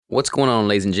What's going on,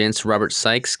 ladies and gents? Robert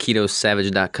Sykes,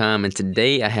 KetoSavage.com, and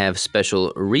today I have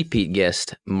special repeat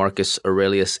guest, Marcus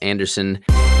Aurelius Anderson.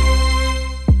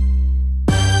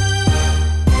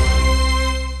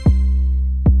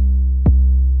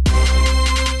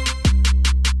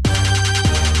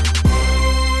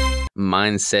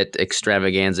 Mindset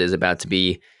extravaganza is about to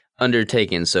be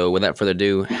undertaken. So without further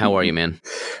ado, how are you, man?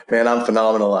 Man, I'm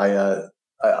phenomenal.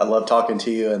 I love talking to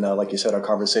you, and like you said, our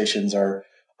conversations are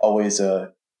always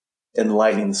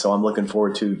enlightening. So I'm looking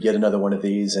forward to yet another one of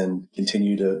these and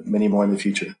continue to many more in the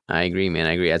future. I agree, man.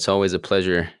 I agree. It's always a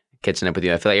pleasure catching up with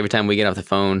you. I feel like every time we get off the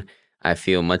phone, I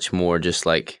feel much more just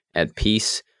like at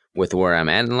peace with where I'm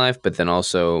at in life, but then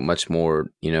also much more,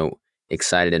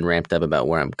 excited and ramped up about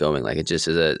where I'm going. Like it just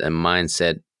is a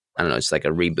mindset. I don't know. It's like a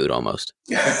reboot almost.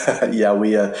 Yeah,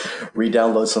 we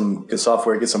re-download some good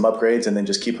software, get some upgrades, and then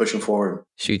just keep pushing forward.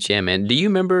 Shoot, yeah, man. Do you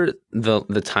remember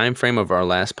the time frame of our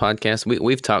last podcast?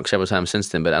 We've talked several times since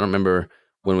then, but I don't remember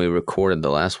when we recorded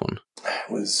the last one.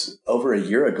 It was over a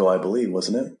year ago, I believe,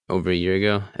 wasn't it? Over a year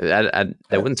ago? That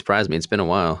wouldn't surprise me. It's been a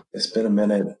while. It's been a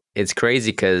minute. It's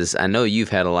crazy because I know you've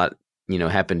had a lot,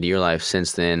 happen to your life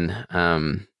since then.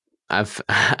 I've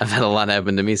had a lot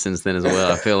happen to me since then as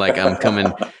well. I feel like I'm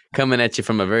coming at you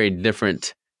from a very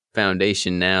different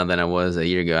foundation now than I was a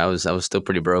year ago. I was still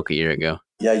pretty broke a year ago.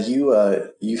 Yeah,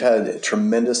 you've had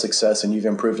tremendous success and you've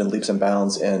improved in leaps and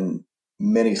bounds in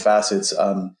many facets.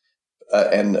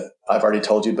 And I've already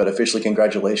told you, but officially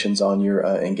congratulations on your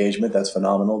engagement. That's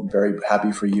phenomenal. Very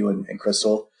happy for you and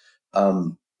Crystal.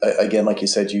 Again, like you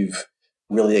said, you've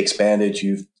really expanded.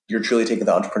 You're truly taking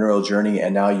the entrepreneurial journey,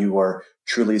 and now you are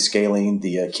truly scaling.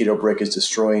 The keto brick is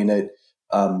destroying it.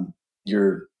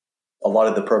 A lot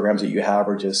of the programs that you have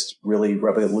are just really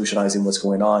revolutionizing what's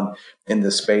going on in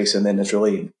this space, and then it's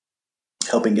really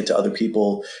helping get to other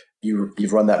people.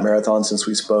 You've run that marathon since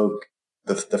we spoke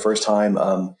the first time.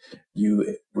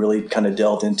 You really kind of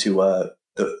delved into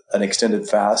an extended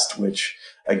fast, which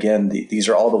again, these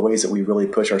are all the ways that we really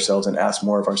push ourselves and ask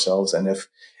more of ourselves. And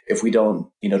if we don't,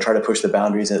 try to push the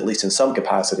boundaries, at least in some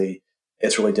capacity,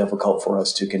 it's really difficult for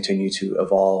us to continue to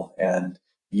evolve. And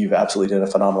you've absolutely done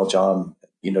a phenomenal job,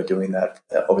 doing that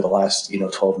over the last,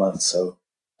 12 months. So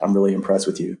I'm really impressed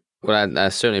with you. Well, I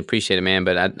certainly appreciate it, man.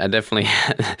 But I definitely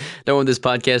don't want this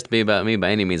podcast to be about me by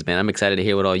any means, man. I'm excited to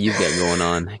hear what all you've got going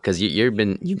on because you've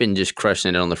been just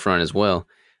crushing it on the front as well.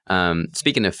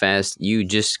 Speaking of fast, you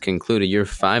just concluded your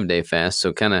 5-day fast.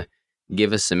 So kind of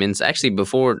give us some insight. Actually,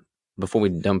 before we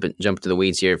jump to the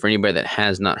weeds here, for anybody that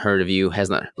has not heard of you,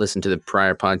 has not listened to the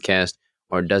prior podcast,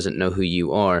 or doesn't know who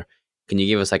you are, can you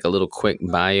give us like a little quick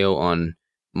bio on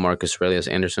Marcus Aurelius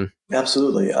Anderson?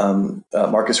 Absolutely.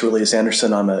 Marcus Aurelius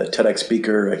Anderson. I'm a TEDx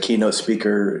speaker, a keynote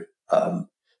speaker,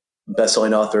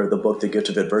 best-selling author of the book, The Gift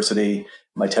of Adversity.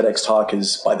 My TEDx talk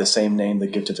is by the same name, The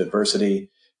Gift of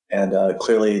Adversity. And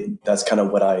clearly that's kind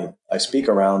of what I speak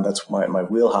around. That's my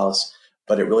wheelhouse,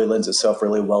 but it really lends itself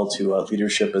really well to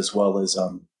leadership as well as,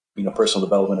 personal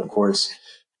development, of course.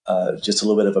 Just a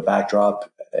little bit of a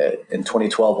backdrop. In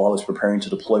 2012, while I was preparing to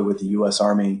deploy with the U.S.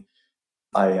 Army,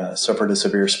 I suffered a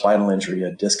severe spinal injury.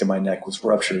 A disc in my neck was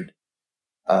ruptured.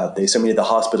 They sent me to the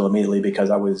hospital immediately because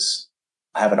I was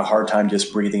having a hard time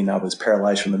just breathing. I was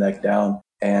paralyzed from the neck down.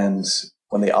 And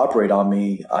when they operate on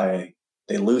me,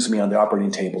 they lose me on the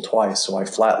operating table twice. So I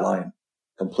flatline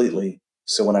completely.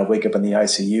 So when I wake up in the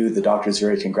ICU, the doctor's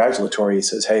very congratulatory. He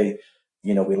says, "Hey,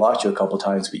 we lost you a couple of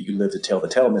times, but you lived to tell the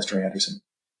tale, Mr. Anderson."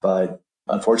 But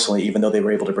unfortunately, even though they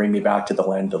were able to bring me back to the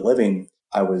land of the living,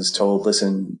 I was told,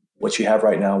 "Listen, what you have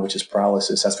right now, which is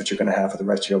paralysis, that's what you're going to have for the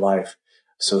rest of your life.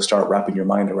 So start wrapping your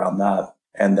mind around that."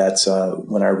 And that's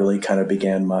when I really kind of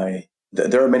began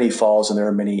there are many falls and there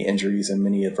are many injuries and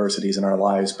many adversities in our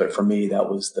lives. But for me, that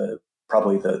was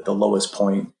probably the lowest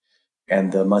point.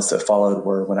 And the months that followed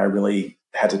were when I really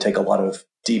had to take a lot of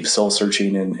deep soul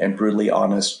searching and brutally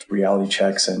honest reality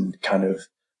checks and kind of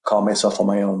call myself on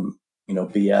my own,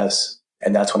 BS.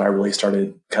 And that's when I really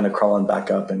started kind of crawling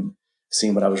back up and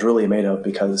seeing what I was really made of,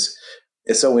 because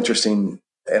it's so interesting.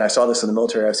 And I saw this in the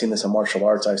military. I've seen this in martial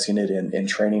arts. I've seen it in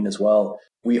training as well.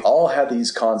 We all have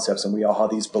these concepts and we all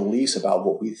have these beliefs about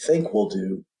what we think we'll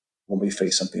do when we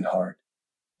face something hard.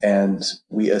 And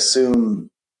we assume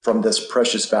from this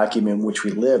precious vacuum in which we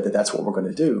live that that's what we're going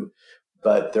to do.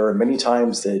 But there are many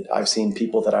times that I've seen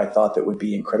people that I thought that would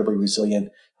be incredibly resilient.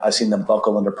 I've seen them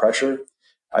buckle under pressure.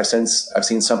 I've seen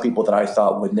some people that I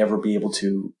thought would never be able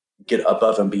to get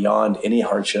above and beyond any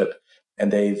hardship, and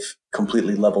they've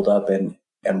completely leveled up and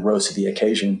rose to the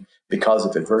occasion because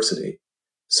of adversity.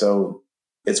 So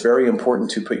it's very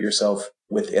important to put yourself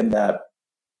within that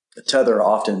tether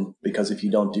often, because if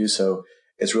you don't do so,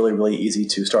 it's really, really easy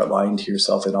to start lying to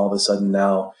yourself. And all of a sudden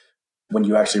now, when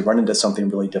you actually run into something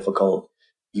really difficult,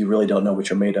 you really don't know what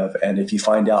you're made of. And if you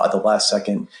find out at the last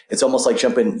second, it's almost like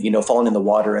jumping, falling in the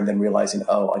water and then realizing,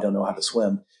 oh, I don't know how to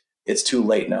swim. It's too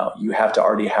late now. You have to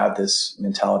already have this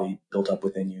mentality built up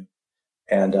within you.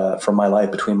 And from my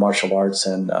life, between martial arts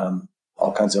and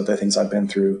all kinds of other things I've been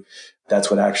through, that's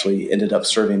what actually ended up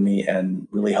serving me and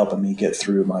really helping me get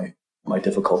through my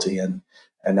difficulty. And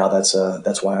now that's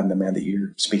why I'm the man that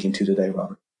you're speaking to today,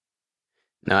 Robert.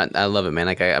 No, I love it, man.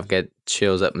 Like I've got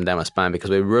chills up and down my spine because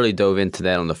we really dove into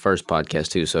that on the first podcast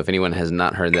too. So if anyone has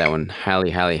not heard that one, highly,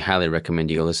 highly, highly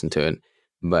recommend you go listen to it.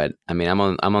 But I mean, I'm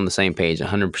on the same page.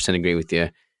 100% agree with you.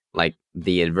 Like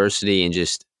the adversity and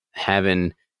just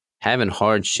having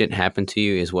hard shit happen to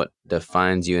you is what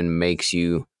defines you and makes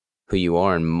you who you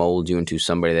are and molds you into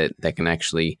somebody that can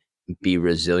actually be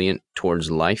resilient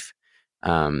towards life.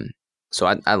 So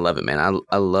I love it, man.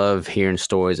 I love hearing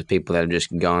stories of people that have just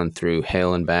gone through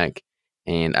hell and back,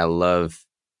 and I love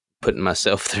putting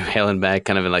myself through hell and back,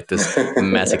 kind of in like this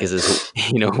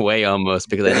masochist, way almost,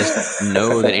 because I just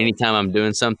know that anytime I'm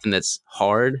doing something that's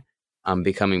hard, I'm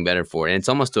becoming better for it. And it's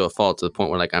almost to a fault, to the point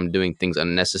where like I'm doing things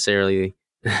unnecessarily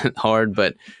hard,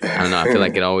 but I don't know. I feel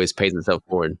like it always pays itself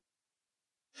forward.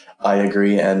 I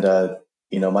agree. And,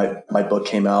 my book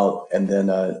came out, and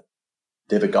then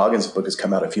David Goggins' book has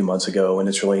come out a few months ago, and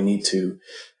it's really neat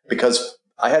because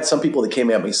I had some people that came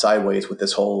at me sideways with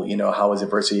this whole, how is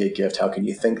adversity a gift? How can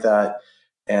you think that?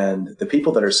 And the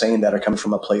people that are saying that are coming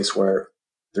from a place where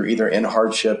they're either in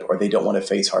hardship or they don't want to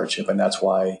face hardship. And that's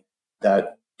why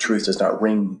that truth does not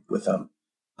ring with them.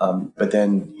 But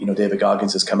then, David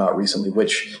Goggins has come out recently,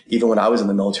 which even when I was in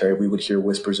the military, we would hear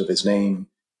whispers of his name,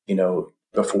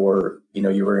 before,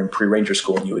 you were in pre-ranger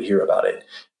school and you would hear about it.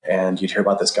 And you'd hear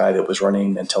about this guy that was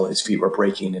running until his feet were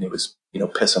breaking and it was,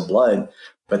 piss and blood,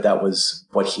 but that was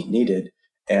what he needed.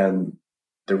 And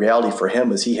the reality for him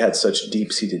was he had such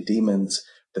deep-seated demons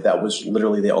that was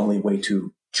literally the only way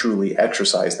to truly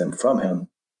exorcise them from him.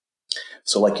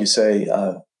 So like you say,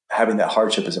 having that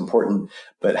hardship is important,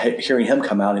 but hearing him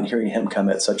come out and hearing him come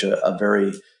at such a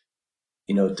very,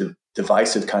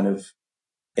 divisive kind of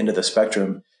end of the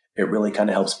spectrum, it really kind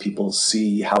of helps people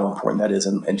see how important that is.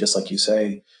 And just like you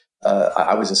say,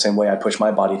 I was the same way. I pushed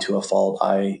my body to a fault.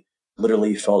 I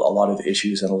literally felt a lot of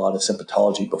issues and a lot of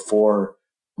symptomatology before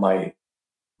my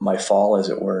fall, as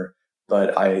it were.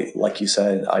 But like you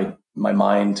said, my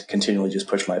mind continually just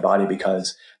pushed my body,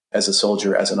 because as a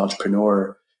soldier, as an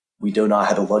entrepreneur, we do not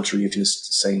have the luxury of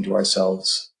just saying to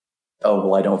ourselves, oh,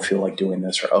 well, I don't feel like doing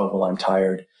this, or, oh, well, I'm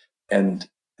tired. And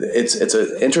it's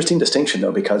an interesting distinction,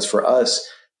 though, because for us,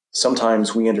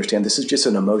 sometimes we understand this is just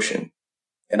an emotion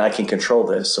and I can control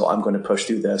this, so I'm going to push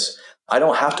through this. I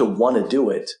don't have to want to do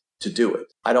it to do it.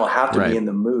 I don't have to be in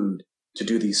the mood to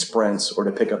do these sprints or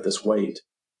to pick up this weight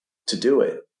to do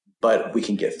it, but we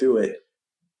can get through it.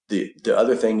 The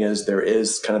other thing is there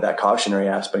is kind of that cautionary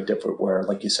aspect of it where,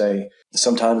 like you say,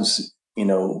 sometimes, we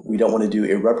don't want to do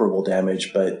irreparable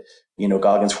damage, but,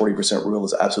 Goggins' 40% rule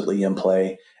is absolutely in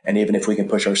play. And even if we can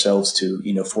push ourselves to,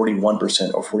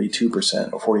 41% or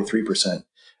 42% or 43%,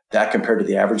 that compared to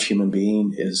the average human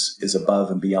being is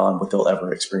above and beyond what they'll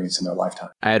ever experience in their lifetime.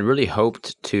 I had really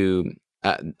hoped to.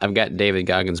 I've got David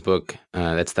Goggins' book.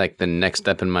 That's like the next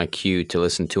step in my queue to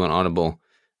listen to on Audible.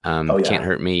 Can't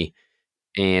Hurt Me.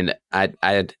 And I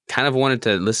had kind of wanted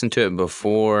to listen to it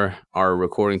before our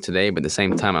recording today, but at the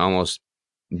same time, I almost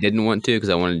didn't want to, because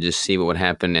I wanted to just see what would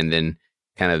happen and then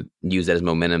kind of use that as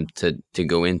momentum to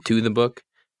go into the book.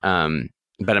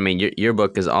 But I mean, your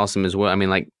book is awesome as well. I mean,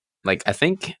 like I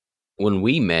think when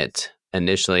we met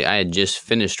initially, I had just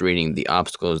finished reading The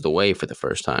Obstacle Is the Way for the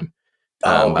first time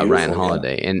by Ryan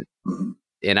Holiday. Yeah.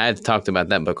 And I've talked about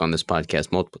that book on this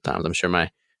podcast multiple times. I'm sure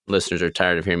my listeners are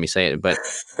tired of hearing me say it, but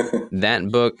that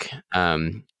book,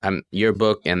 your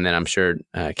book, and then I'm sure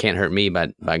Can't Hurt Me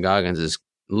by Goggins is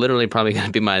literally probably going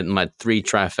to be my 3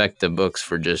 trifecta books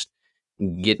for just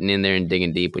getting in there and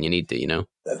digging deep when you need to,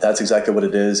 That's exactly what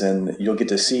it is. And you'll get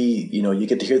to see, you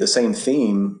get to hear the same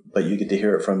theme, but you get to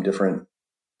hear it from different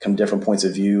points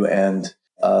of view. And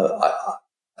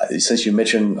since you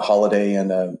mentioned Holiday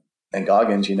and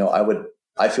Goggins,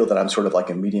 I feel that I'm sort of like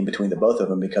a medium between the both of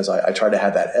them, because I try to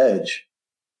have that edge,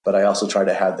 but I also try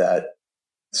to have that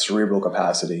cerebral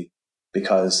capacity,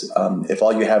 because if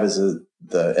all you have is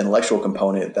the intellectual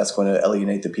component, that's going to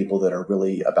alienate the people that are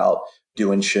really about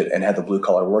doing shit and have the blue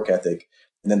collar work ethic.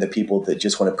 And then the people that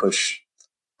just want to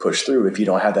push through, if you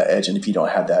don't have that edge and if you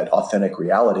don't have that authentic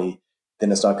reality,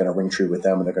 then it's not going to ring true with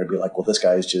them. And they're going to be like, well, this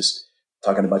guy is just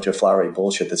talking a bunch of flowery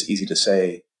bullshit that's easy to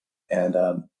say. And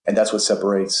And that's what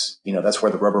separates, that's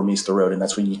where the rubber meets the road. And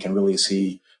that's when you can really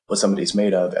see what somebody's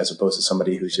made of, as opposed to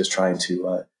somebody who's just trying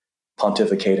to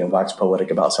pontificate and wax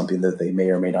poetic about something that they may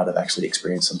or may not have actually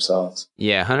experienced themselves.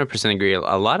 Yeah, 100% agree. A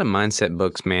lot of mindset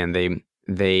books, man,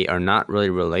 they are not really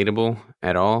relatable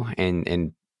at all,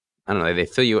 and I don't know, they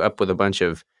fill you up with a bunch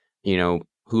of,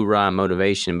 hoorah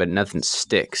motivation, but nothing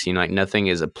sticks. Like nothing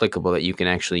is applicable that you can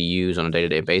actually use on a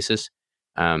day-to-day basis.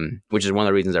 Which is one of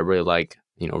the reasons I really like,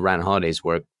 Ryan Holiday's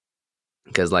work,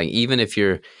 because like even if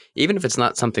it's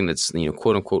not something that's,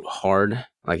 quote unquote hard,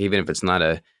 like even if it's not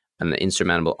an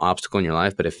insurmountable obstacle in your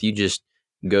life, but if you just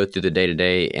go through the day to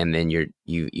day and then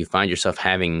you find yourself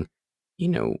having, you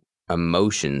know,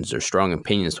 emotions or strong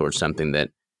opinions towards something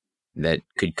that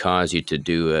could cause you to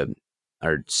do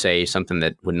or say something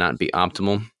that would not be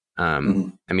optimal. Mm-hmm.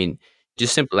 I mean,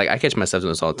 just simply like I catch myself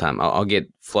doing this all the time. I'll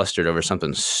get flustered over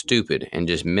something stupid and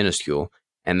just minuscule,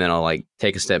 and then I'll like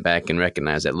take a step back and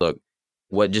recognize that look,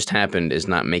 what just happened is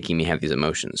not making me have these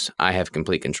emotions. I have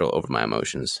complete control over my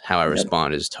emotions. How I Yep.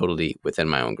 respond is totally within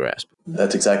my own grasp.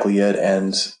 That's exactly it.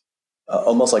 And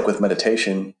almost like with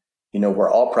meditation,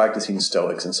 we're all practicing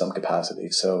stoics in some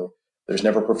capacity. So there's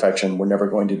never perfection. We're never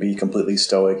going to be completely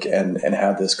stoic and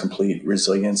have this complete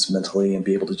resilience mentally and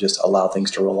be able to just allow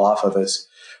things to roll off of us.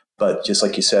 But just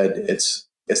like you said, it's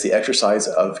the exercise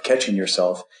of catching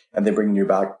yourself and then bringing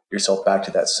yourself back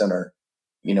to that center.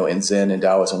 In Zen and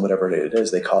Taoism, whatever it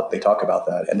is, they talk about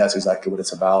that, and that's exactly what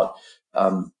it's about.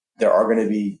 There are going to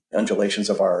be undulations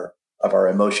of our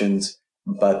emotions,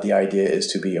 but the idea is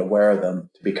to be aware of them,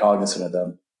 to be cognizant of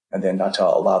them, and then not to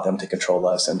allow them to control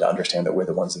us, and to understand that we're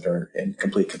the ones that are in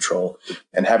complete control.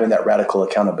 And having that radical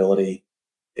accountability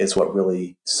is what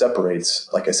really separates,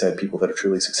 like I said, people that are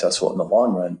truly successful in the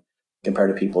long run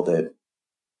compared to people that,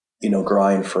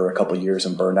 grind for a couple of years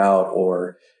and burn out,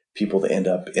 or people that end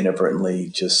up inadvertently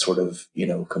just sort of,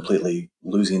 completely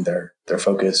losing their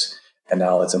focus. And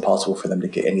now it's impossible for them to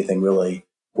get anything really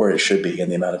where it should be in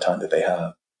the amount of time that they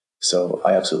have. So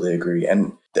I absolutely agree.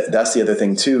 And that's the other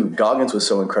thing too. Goggins was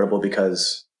so incredible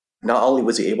because not only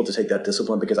was he able to take that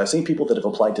discipline, because I've seen people that have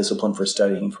applied discipline for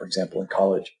studying, for example, in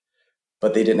college,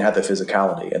 but they didn't have the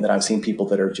physicality. And then I've seen people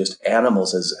that are just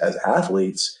animals as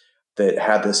athletes that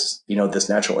have this, this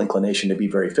natural inclination to be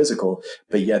very physical.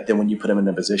 But yet then when you put them in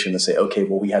a position to say, okay,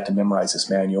 well, we have to memorize this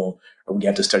manual, or we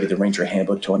have to study the Ranger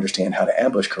handbook to understand how to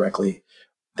ambush correctly,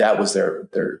 that was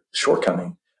their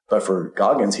shortcoming. But for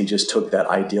Goggins, he just took that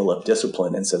ideal of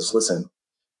discipline and says, listen,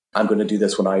 I'm going to do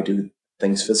this when I do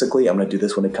things physically. I'm going to do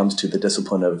this when it comes to the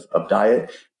discipline of diet.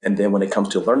 And then when it comes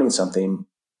to learning something,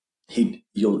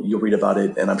 you'll read about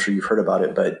it, and I'm sure you've heard about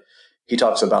it, but he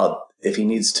talks about if he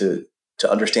needs to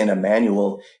understand a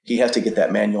manual, he has to get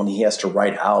that manual and he has to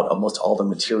write out almost all the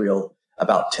material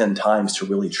about 10 times to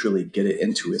really truly get it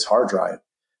into his hard drive.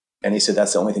 And he said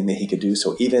that's the only thing that he could do.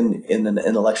 So even in an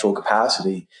intellectual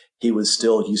capacity, he was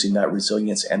still using that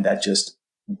resilience and that just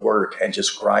work and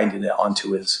just grinding it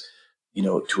onto his,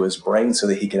 to his brain so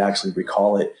that he could actually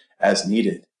recall it as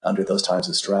needed under those times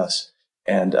of stress.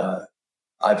 And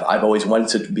I've always wanted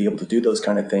to be able to do those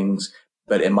kind of things,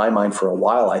 but in my mind, for a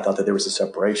while, I thought that there was a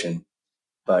separation.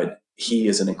 But he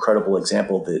is an incredible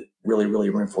example that really, really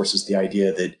reinforces the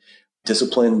idea that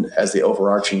discipline as the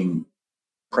overarching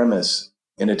premise,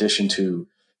 in addition to,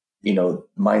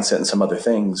 mindset and some other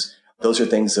things, those are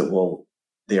things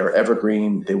they are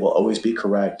evergreen. They will always be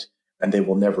correct, and they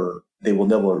will never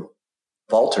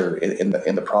falter in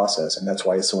the process. And that's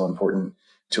why it's so important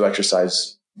to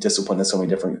exercise discipline in so many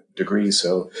different degrees.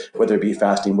 So whether it be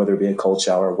fasting, whether it be a cold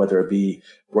shower, whether it be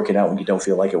working out when you don't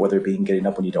feel like it, whether it be getting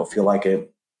up when you don't feel like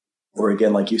it, or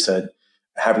again, like you said,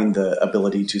 having the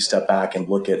ability to step back and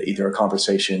look at either a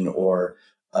conversation or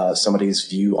somebody's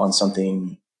view on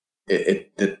something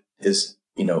that is,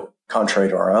 contrary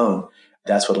to our own,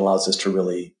 that's what allows us to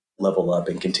really level up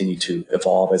and continue to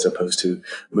evolve as opposed to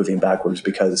moving backwards.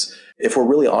 Because if we're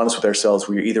really honest with ourselves,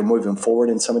 we're either moving forward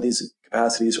in some of these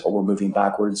capacities or we're moving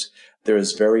backwards. There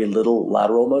is very little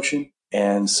lateral motion.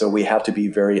 And so we have to be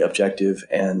very objective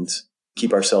and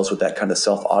keep ourselves with that kind of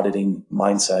self-auditing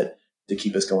mindset to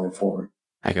keep us going forward.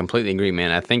 I completely agree,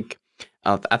 man. I think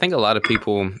a lot of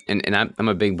people, and I'm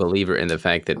a big believer in the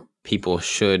fact that people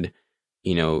should,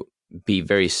 you know, be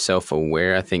very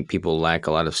self-aware. I think people lack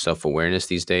a lot of self-awareness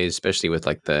these days, especially with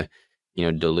like the,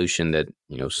 dilution that,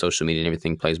 social media and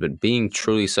everything plays. But being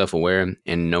truly self-aware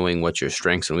and knowing what your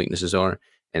strengths and weaknesses are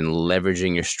and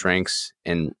leveraging your strengths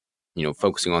and,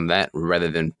 focusing on that rather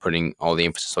than putting all the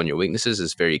emphasis on your weaknesses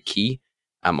is very key.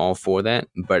 I'm all for that.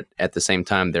 But at the same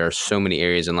time, there are so many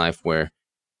areas in life where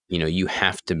you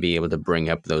have to be able to bring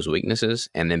up those weaknesses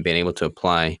and then being able to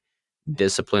apply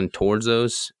discipline towards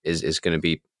those is going to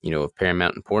be, of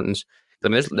paramount importance. I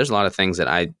mean, there's a lot of things that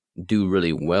I do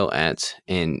really well at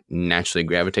and naturally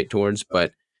gravitate towards,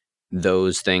 but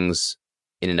those things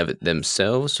in and of it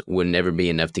themselves would never be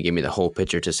enough to give me the whole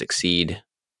picture to succeed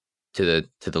to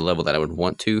the level that I would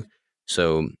want to.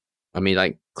 So, I mean,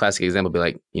 like classic example would be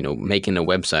like, making a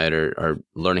website or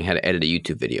learning how to edit a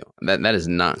YouTube video. That is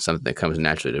not something that comes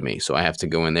naturally to me. So I have to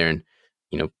go in there and,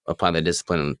 apply the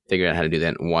discipline and figure out how to do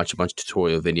that and watch a bunch of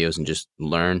tutorial videos and just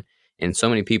learn. And so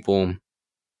many people,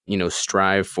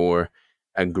 strive for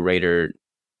a greater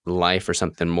life or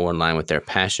something more in line with their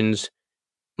passions.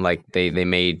 Like they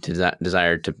may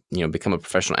desire to become a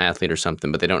professional athlete or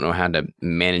something, but they don't know how to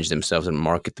manage themselves and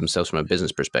market themselves from a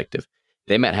business perspective.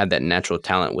 They might have that natural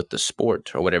talent with the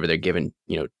sport or whatever their given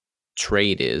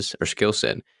trade is or skill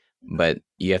set, but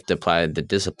you have to apply the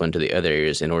discipline to the other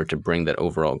areas in order to bring that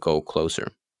overall goal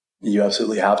closer. You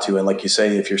absolutely have to. And like you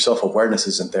say, if your self-awareness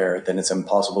isn't there, then it's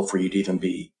impossible for you to even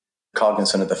be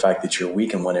cognizant of the fact that you're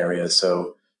weak in one area.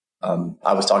 So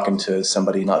I was talking to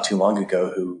somebody not too long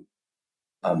ago who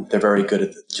they're very good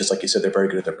at, just like you said, they're very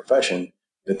good at their profession.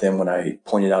 But then when I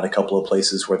pointed out a couple of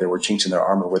places where there were chinks in their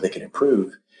armor where they could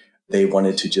improve, they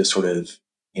wanted to just sort of,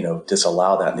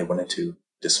 disallow that and they wanted to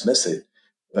dismiss it.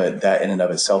 But that in and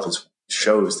of itself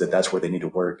shows that that's where they need to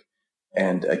work.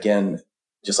 And again,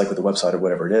 just like with the website or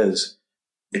whatever it is,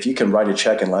 if you can write a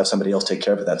check and let somebody else take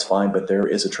care of it, that's fine. But there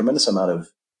is a tremendous amount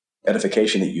of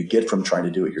edification that you get from trying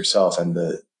to do it yourself. And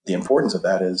the importance of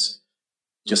that is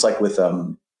just like with,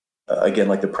 again,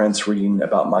 like the Prince reading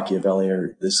about Machiavelli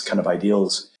or this kind of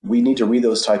ideals, we need to read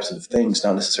those types of things,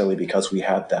 not necessarily because we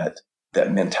have that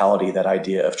mentality, that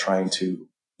idea of trying to,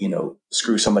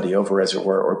 screw somebody over, as it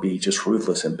were, or be just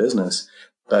ruthless in business.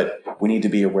 But we need to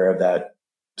be aware of that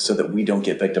so that we don't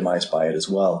get victimized by it as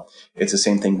well. It's the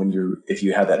same thing if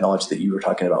you have that knowledge that you were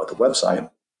talking about with the website.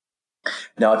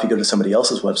 Now, if you go to somebody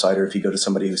else's website or if you go to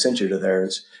somebody who sent you to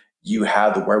theirs, you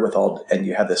have the wherewithal and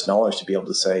you have this knowledge to be able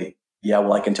to say, yeah,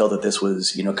 well, I can tell that this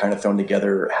was, kind of thrown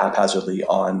together haphazardly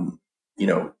on,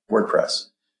 WordPress.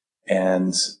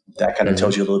 And that kind of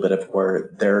tells you a little bit of where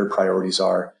their priorities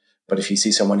are. But if you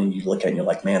see someone and you look at it and you're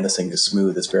like, man, this thing is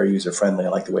smooth, it's very user-friendly, I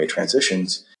like the way it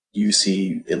transitions, you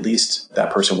see at least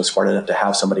that person was smart enough to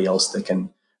have somebody else that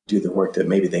can do the work that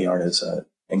maybe they aren't as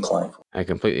inclined for. I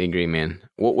completely agree, man.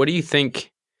 What do you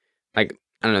think? Like,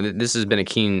 I don't know. This has been a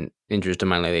keen interest of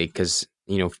mine lately because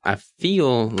I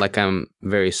feel like I'm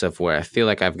very self-aware. I feel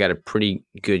like I've got a pretty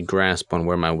good grasp on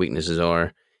where my weaknesses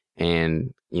are,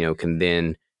 and can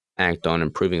then act on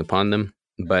improving upon them.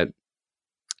 But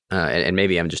and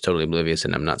maybe I'm just totally oblivious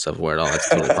and I'm not self-aware at all. That's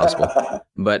totally possible.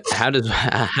 But how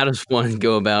does one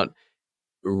go about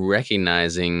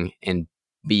recognizing and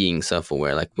being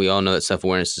self-aware? Like, we all know that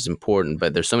self-awareness is important,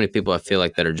 but there's so many people I feel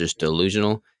like that are just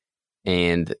delusional.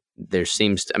 And there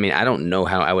seems to, I mean, I don't know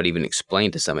how I would even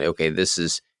explain to somebody, okay, this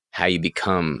is how you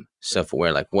become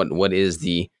self-aware. Like, what is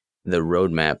the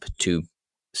roadmap to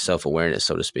self-awareness,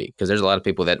 so to speak? Because there's a lot of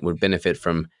people that would benefit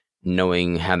from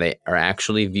knowing how they are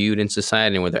actually viewed in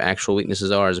society and where their actual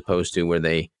weaknesses are, as opposed to where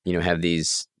they, have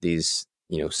these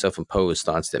self-imposed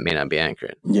thoughts that may not be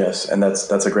accurate. Yes, and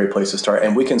that's a great place to start.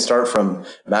 And we can start from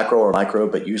macro or micro,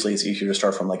 but usually it's easier to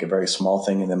start from like a very small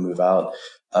thing and then move out.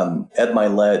 Ed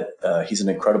Milet, he's an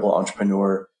incredible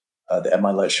entrepreneur. The Ed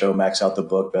Milet Show, Max Out the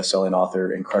Book, best-selling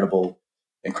author, incredible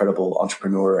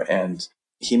entrepreneur. And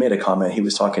he made a comment. He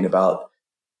was talking about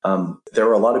there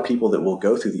are a lot of people that will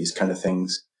go through these kind of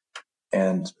things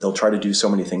and they'll try to do so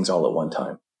many things all at one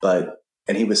time.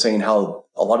 And he was saying how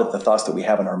a lot of the thoughts that we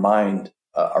have in our mind,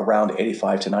 around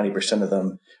 85 to 90% of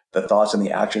them, the thoughts and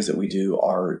the actions that we do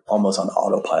are almost on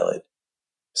autopilot.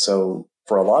 So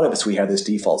for a lot of us, we have this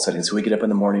default setting. So we get up in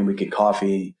the morning, we get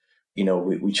coffee,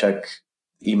 we check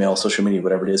email, social media,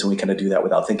 whatever it is, and we kind of do that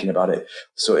without thinking about it.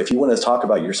 So if you want to talk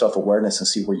about your self-awareness and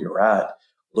see where you're at,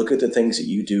 look at the things that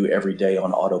you do every day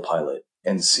on autopilot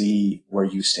and see where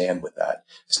you stand with that.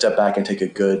 Step back and take a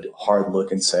good hard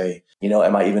look and say,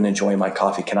 am I even enjoying my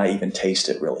coffee? Can I even taste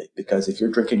it really? Because if you're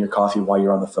drinking your coffee while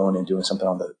you're on the phone and doing something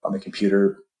on the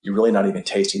computer, you're really not even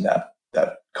tasting that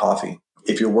coffee.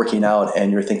 If you're working out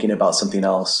and you're thinking about something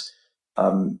else,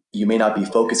 you may not be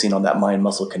focusing on that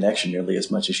mind-muscle connection nearly as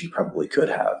much as you probably could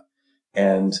have.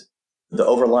 And the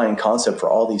overlying concept for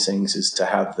all these things is to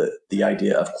have the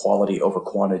idea of quality over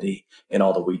quantity in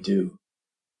all that we do.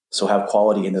 So have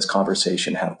quality in this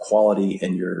conversation, have quality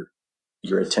in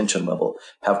your attention level,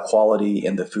 have quality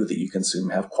in the food that you consume,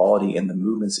 have quality in the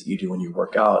movements that you do when you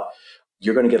work out.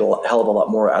 You're going to get a hell of a lot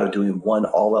more out of doing one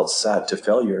all else set to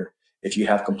failure if you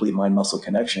have complete mind-muscle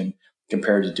connection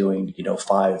compared to doing,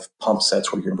 5 pump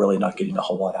sets where you're really not getting a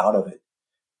whole lot out of it.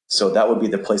 So that would be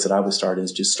the place that I would start,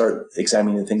 is just start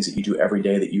examining the things that you do every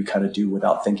day that you kind of do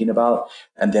without thinking about,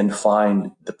 and then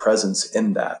find the presence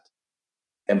in that.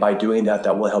 And by doing that,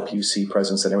 that will help you see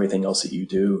presence in everything else that you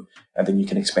do. And then you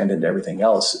can expand into everything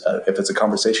else. If it's a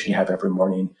conversation you have every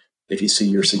morning, if you see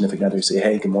your significant other, you say,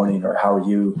 hey, good morning, or how are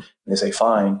you? And they say,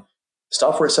 fine.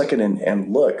 Stop for a second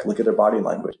and look at their body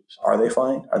language. Are they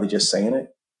fine? Are they just saying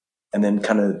it? And then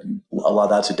kind of allow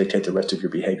that to dictate the rest of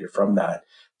your behavior from that.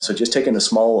 So just taking a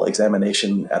small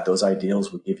examination at those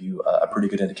ideals would give you a pretty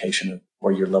good indication of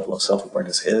where your level of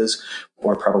self-awareness is,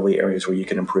 or probably areas where you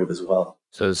can improve as well.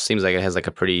 So it seems like it has like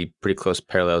a pretty close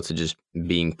parallel to just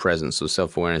being present. So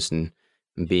self-awareness and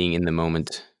being in the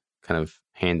moment, kind of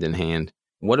hand in hand.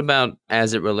 What about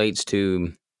as it relates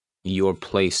to your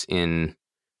place in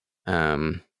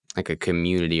like a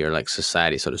community or like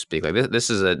society, so to speak? Like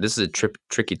this is a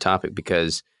tricky topic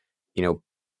because, you know,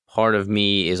 part of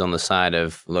me is on the side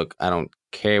of, look, I don't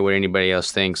care what anybody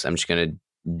else thinks. I'm just gonna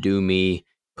do me,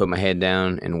 put my head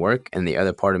down and work. And the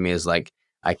other part of me is like,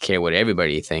 I care what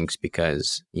everybody thinks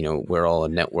because, you know, we're all a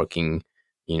networking,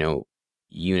 you know,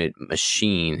 unit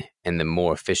machine, and the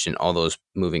more efficient all those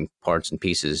moving parts and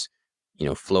pieces, you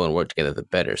know, flow and work together, the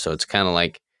better. So it's kind of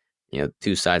like, you know,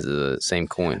 two sides of the same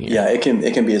coin here. Yeah, it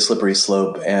can be a slippery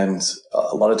slope, and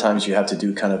a lot of times you have to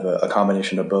do kind of a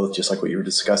combination of both, just like what you were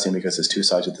discussing, because it's two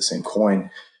sides of the same coin.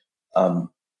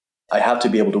 I have to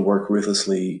be able to work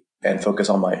ruthlessly and focus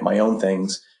on my own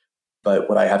things, but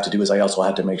what I have to do is I also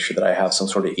have to make sure that I have some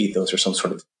sort of ethos or some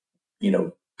sort of,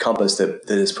 compass that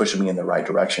is pushing me in the right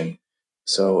direction.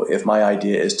 So if my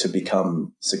idea is to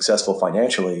become successful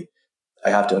financially, I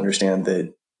have to understand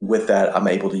that with that, I'm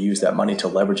able to use that money to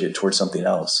leverage it towards something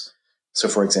else. So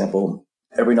for example,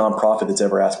 every nonprofit that's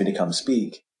ever asked me to come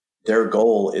speak, their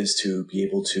goal is to be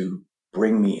able to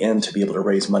bring me in to be able to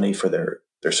raise money for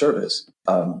their service.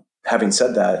 Having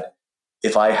said that,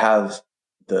 if I have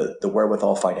the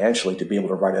wherewithal financially to be able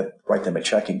to write them a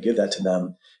check and give that to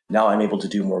them, now I'm able to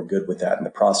do more good with that in the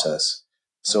process.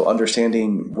 So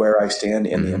understanding where I stand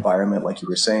in the environment, like you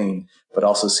were saying, but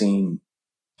also seeing,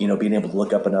 being able to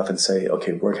look up enough and say,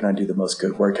 okay, where can I do the most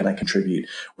good? Where can I contribute?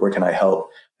 Where can I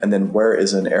help? And then where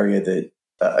is an area that,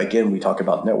 again, we talk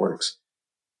about networks.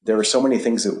 There are so many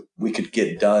things that we could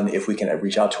get done if we can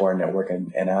reach out to our network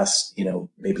and ask,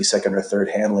 maybe second or third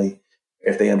handly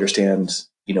if they understand,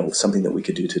 something that we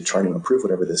could do to try to improve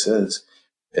whatever this is.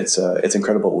 It's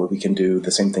incredible what we can do.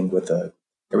 The same thing with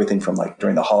everything from like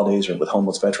during the holidays or with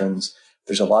homeless veterans.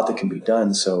 There's a lot that can be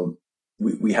done. So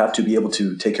we have to be able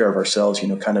to take care of ourselves,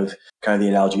 kind of the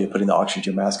analogy of putting the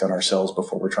oxygen mask on ourselves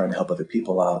before we're trying to help other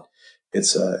people out.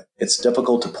 It's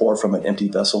difficult to pour from an empty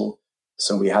vessel.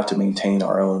 So we have to maintain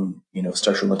our own,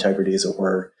 structural integrity, as it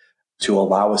were, to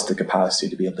allow us the capacity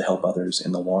to be able to help others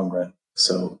in the long run.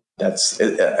 So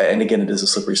and again, it is a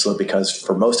slippery slope because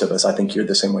for most of us, I think you're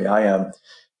the same way I am.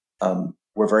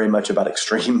 We're very much about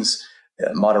extremes.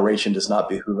 Moderation does not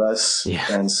behoove us. Yeah.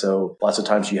 And so lots of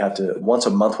times you have to, once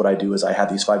a month, what I do is I have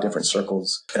these 5 different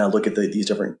circles and I look at these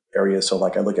different areas. So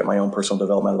like I look at my own personal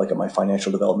development, I look at my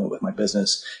financial development with my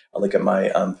business, I look at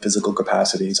my physical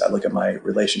capacities, I look at my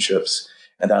relationships,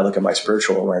 and then I look at my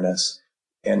spiritual awareness.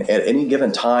 And at any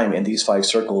given time in these 5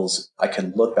 circles, I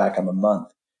can look back on the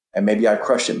month and maybe I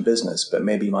crushed it in business, but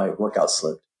maybe my workout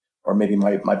slipped, or maybe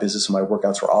my business and my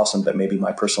workouts were awesome, but maybe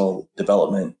my personal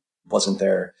development wasn't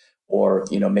there. Or,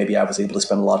 maybe I was able to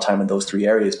spend a lot of time in those 3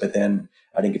 areas, but then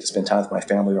I didn't get to spend time with my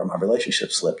family or my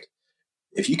relationship slipped.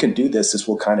 If you can do this, this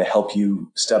will kind of help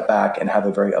you step back and have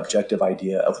a very objective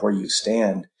idea of where you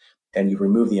stand, and you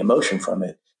remove the emotion from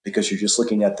it because you're just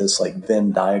looking at this like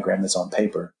Venn diagram that's on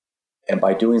paper. And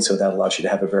by doing so, that allows you to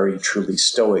have a very truly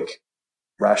stoic,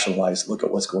 rationalized look at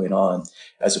what's going on,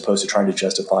 as opposed to trying to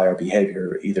justify our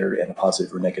behavior either in a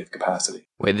positive or negative capacity.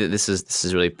 Wait, this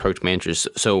is really perked my interest.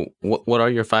 So what are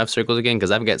your 5 circles again?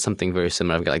 Because I've got something very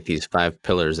similar. I've got like these 5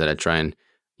 pillars that I try and,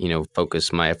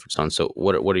 focus my efforts on. So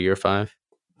what are your 5?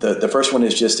 The first one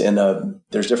is just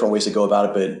there's different ways to go about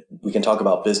it, but we can talk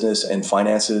about business and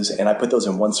finances. And I put those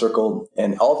in one circle,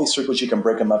 and all these circles, you can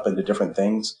break them up into different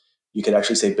things. You could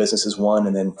actually say business is one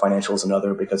and then financial is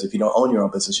another, because if you don't own your own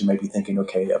business, you might be thinking,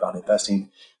 okay, about investing.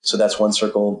 So that's one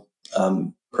circle.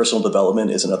 Personal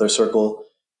development is another circle.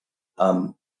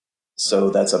 So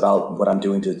that's about what I'm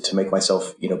doing to make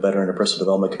myself, better in a personal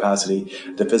development capacity,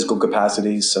 the physical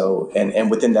capacity. So, and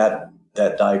within that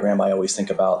diagram, I always think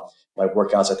about my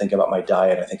workouts. I think about my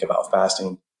diet. I think about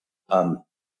fasting. And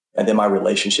then my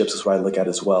relationships is what I look at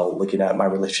as well, looking at my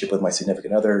relationship with my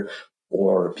significant other,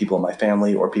 or people in my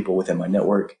family, or people within my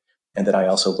network. And then I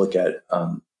also look at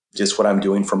just what I'm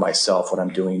doing for myself, what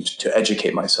I'm doing to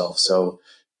educate myself. So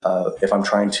if I'm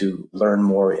trying to learn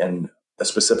more in a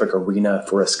specific arena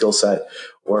for a skill set,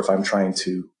 or if I'm trying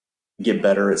to get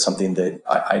better at something that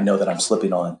I know that I'm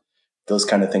slipping on, those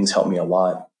kind of things help me a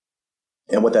lot.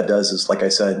 And what that does is, like I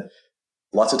said,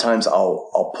 lots of times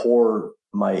I'll pour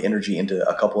my energy into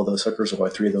a couple of those circles or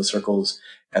 3 of those circles,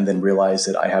 and then realize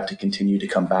that I have to continue to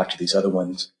come back to these other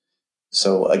ones.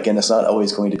 So again, it's not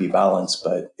always going to be balanced,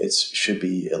 but it should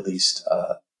be at least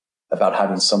about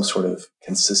having some sort of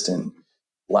consistent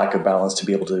lack of balance to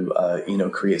be able to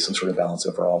create some sort of balance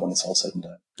overall when it's all said and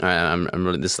done. All right, I'm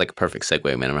really, this is like a perfect segue,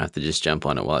 man. I'm gonna have to just jump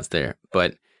on it while it's there.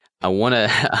 But I wanna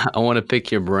I wanna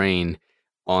pick your brain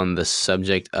on the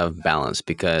subject of balance,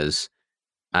 because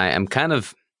I am kind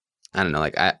of, I don't know,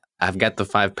 like I've got the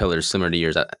 5 pillars similar to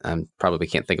yours. I probably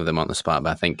can't think of them on the spot, but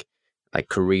I think like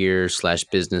career slash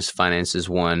business, finance is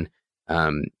one.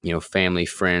 Family,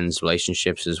 friends,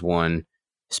 relationships is one.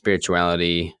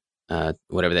 Spirituality,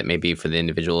 whatever that may be for the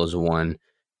individual, is one.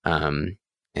 Um,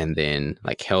 and then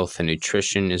like health and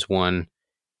nutrition is one.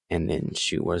 And then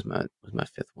shoot, where's my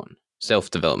fifth one?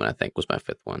 Self development, I think, was my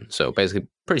fifth one. So basically,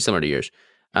 pretty similar to yours.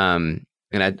 And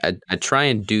I try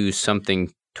and do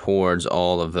something towards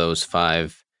all of those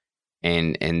 5,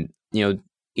 and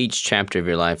each chapter of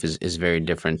your life is very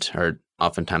different, or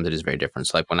oftentimes it is very different.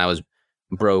 So like when I was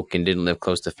broke and didn't live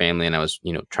close to family, and I was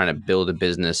trying to build a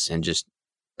business and just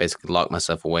basically lock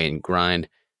myself away and grind,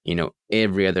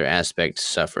 every other aspect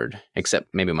suffered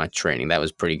except maybe my training. That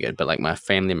was pretty good, but like my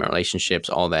family, my relationships,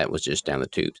 all that was just down the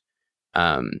tubes.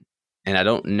 um and I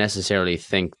don't necessarily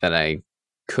think that I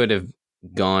could have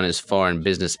gone as far in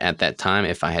business at that time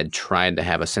if I had tried to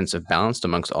have a sense of balance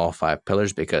amongst all 5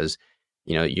 pillars, because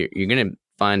you're going to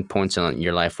find points in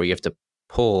your life where you have to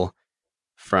pull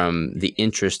from the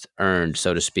interest earned,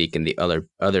 so to speak, in the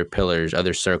other pillars,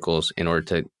 other circles, in order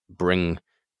to bring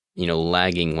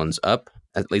lagging ones up.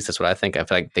 At least that's what I think. I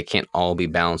feel like they can't all be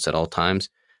balanced at all times.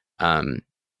 Um,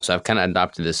 so I've kind of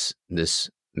adopted this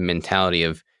mentality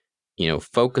of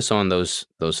focus on those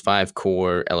 5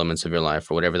 core elements of your life,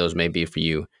 or whatever those may be for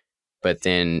you. But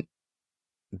then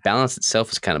balance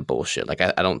itself is kind of bullshit. Like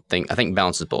I think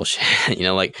balance is bullshit.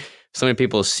 Like so many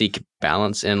people seek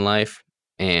balance in life,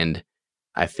 and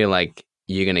I feel like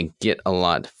you're gonna get a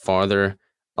lot farther,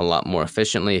 a lot more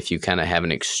efficiently if you kind of have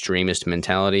an extremist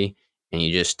mentality and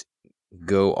you just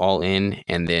go all in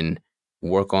and then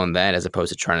work on that, as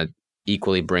opposed to trying to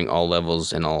equally bring all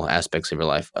levels and all aspects of your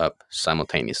life up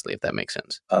simultaneously, if that makes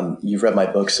sense. You've read my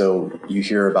book, so you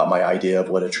hear about my idea of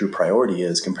what a true priority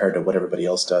is compared to what everybody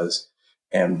else does.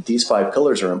 And these 5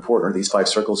 pillars are important, or these 5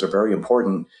 circles are very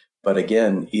important. But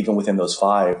again, even within those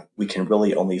 5, we can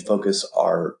really only focus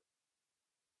our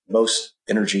most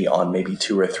energy on maybe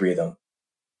 2 or 3 of them.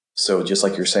 So just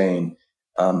like you're saying,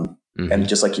 and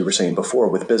just like you were saying before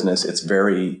with business, it's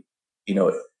very,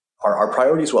 our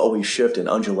priorities will always shift and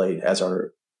undulate as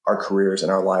our careers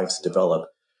and our lives develop.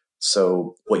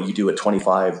 So what you do at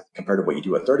 25 compared to what you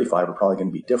do at 35 are probably going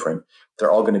to be different.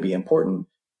 They're all going to be important,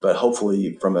 but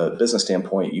hopefully from a business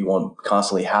standpoint, you won't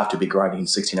constantly have to be grinding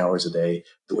 16 hours a day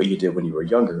the way you did when you were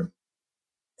younger.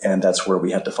 And that's where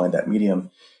we have to find that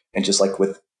medium. And just like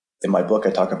in my book,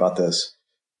 I talk about this.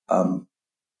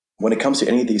 When it comes to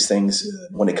any of these things,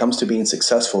 when it comes to being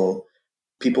successful,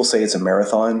 people say it's a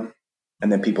marathon,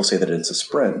 and then people say that it's a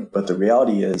sprint. But the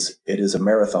reality is it is a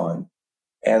marathon,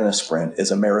 and a sprint is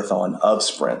a marathon of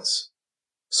sprints.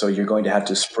 So you're going to have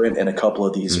to sprint in a couple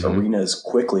of these arenas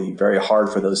quickly, very hard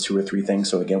for those 2 or 3 things.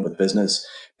 So again, with business,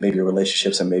 maybe your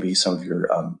relationships and maybe some of your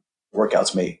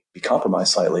workouts may be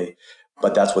compromised slightly,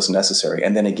 but that's what's necessary.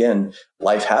 And then again,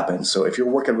 life happens. So if you're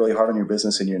working really hard on your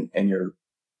business and your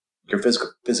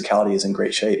physicality is in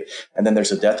great shape, and then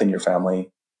there's a death in your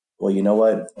family, well, you know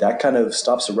what? That kind of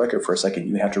stops the record for a second.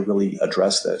 You have to really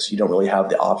address this. You don't really have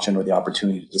the option or the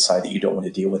opportunity to decide that you don't want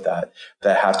to deal with that.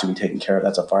 That has to be taken care of.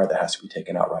 That's a fire that has to be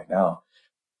taken out right now.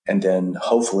 And then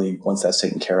hopefully once that's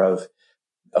taken care of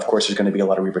course, there's going to be a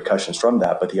lot of repercussions from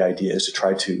that. But the idea is to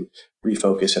try to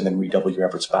refocus and then redouble your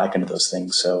efforts back into those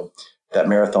things. So that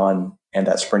marathon and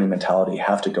that sprinting mentality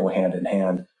have to go hand in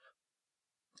hand.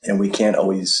 And we can't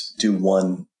always do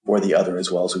one or the other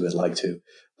as well as we would like to.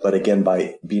 But again,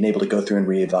 by being able to go through and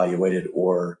reevaluate it,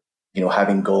 or,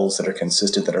 having goals that are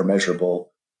consistent, that are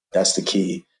measurable, that's the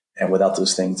key. And without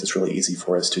those things, it's really easy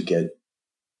for us to get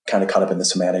kind of caught up in the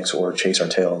semantics or chase our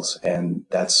tails. And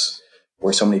that's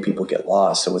where so many people get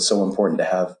lost. So it's so important to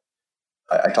have,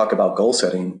 I talk about goal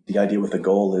setting. The idea with a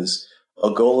goal is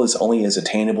only as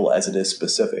attainable as it is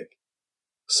specific.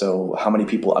 So how many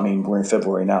people, I mean, we're in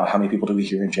February now. How many people do we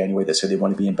hear in January that say they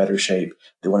want to be in better shape,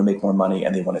 they want to make more money,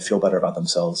 and they want to feel better about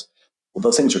themselves? Well,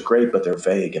 those things are great, but they're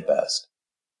vague at best.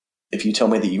 If you tell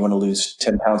me that you want to lose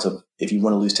 10 pounds of, if you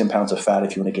want to lose 10 pounds of fat,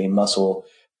 if you want to gain muscle,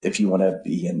 if you want to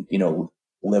be in,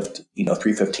 lift,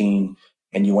 315,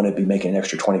 and you want to be making an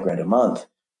extra 20 grand a month,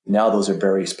 now those are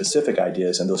very specific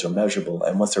ideas and those are measurable.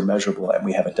 And once they're measurable and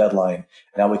we have a deadline,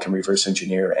 now we can reverse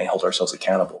engineer and hold ourselves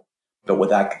accountable. But with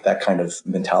that kind of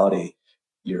mentality,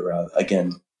 you're,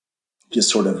 again, just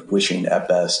sort of wishing at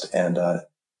best, and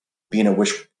being a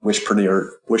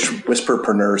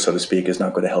whisperpreneur, so to speak, is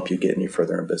not going to help you get any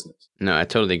further in business. No, I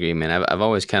totally agree, man. I've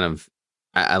always kind of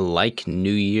I like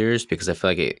New Year's because I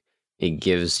feel like it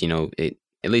gives, it,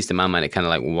 at least in my mind, it kind of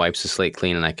like wipes the slate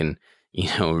clean, and I can,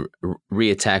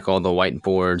 reattack all the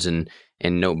whiteboards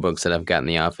and notebooks that I've got in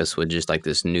the office with just like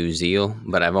this new zeal.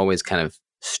 But I've always kind of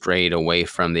strayed away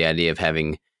from the idea of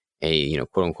having a,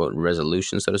 quote unquote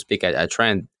resolution, so to speak. I try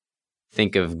and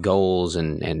think of goals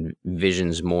and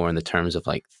visions more in the terms of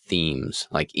like themes.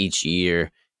 Like each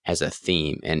year has a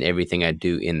theme, and everything I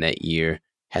do in that year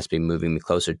has to be moving me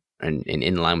closer and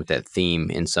in line with that theme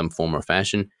in some form or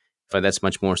fashion. But that's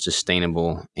much more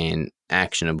sustainable and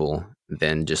actionable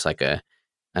than just like an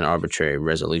arbitrary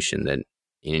resolution that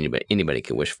anybody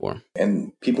could wish for.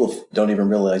 And people don't even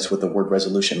realize what the word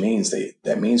resolution means.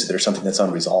 That means that there's something that's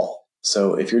unresolved.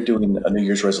 So if you're doing a New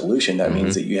Year's resolution, that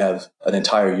means that you have an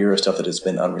entire year of stuff that has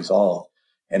been unresolved.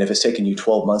 And if it's taken you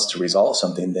 12 months to resolve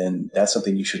something, then that's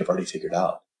something you should have already figured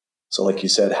out. So like you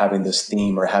said, having this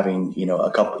theme or having,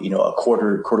 a couple,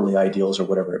 quarterly ideals or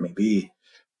whatever it may be,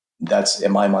 that's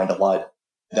in my mind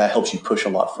that helps you push a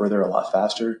lot further, a lot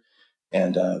faster.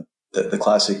 And the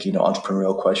classic,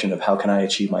 entrepreneurial question of how can I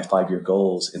achieve my 5-year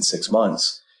goals in 6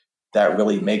 months? That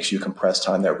really makes you compress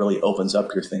time. That really opens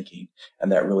up your thinking,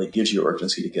 and that really gives you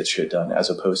urgency to get shit done, as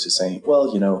opposed to saying,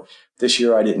 well, this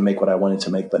year I didn't make what I wanted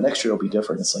to make, but next year it'll be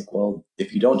different. It's like, well,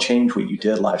 if you don't change what you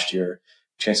did last year,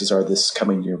 chances are this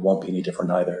coming year won't be any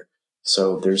different either.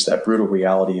 So there's that brutal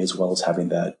reality as well as having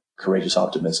that courageous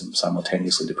optimism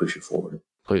simultaneously to push you forward.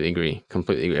 Completely agree.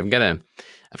 Completely agree.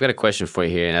 I've got a question for you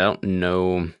here, and I don't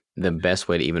know the best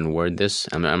way to even word this.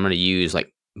 I'm going to use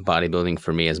like bodybuilding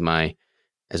for me as my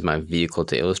vehicle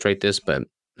to illustrate this, but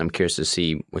I'm curious to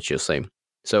see what you'll say.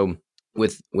 So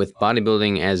with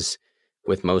bodybuilding, as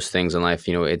with most things in life,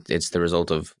 it's the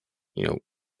result of,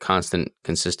 constant,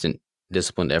 consistent,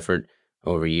 disciplined effort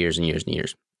over years and years and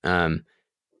years.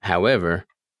 However,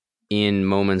 in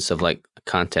moments of like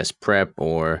contest prep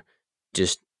or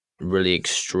just really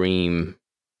extreme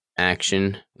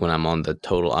action, when I'm on the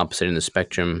total opposite end of the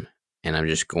spectrum and I'm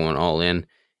just going all in,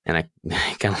 and I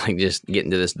kind of like just get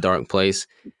into this dark place,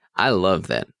 I love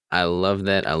that. I love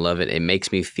that. I love it. It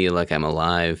makes me feel like I'm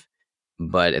alive,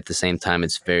 but at the same time,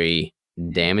 it's very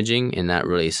damaging and not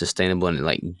really sustainable, and it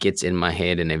like gets in my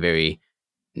head in a very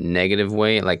negative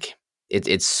way. Like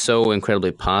it's so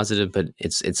incredibly positive, but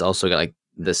it's also got like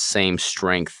the same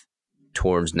strength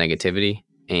towards negativity,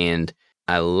 and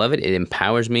I love it. It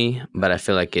empowers me, but I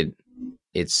feel like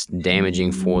it's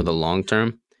damaging for the long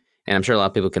term. And I'm sure a lot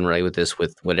of people can relate with this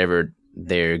with whatever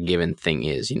their given thing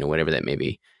is, whatever that may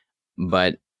be.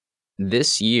 But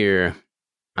this year,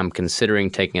 I'm considering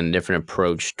taking a different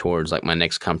approach towards like my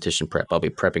next competition prep. I'll be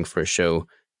prepping for a show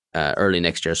early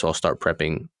next year, so I'll start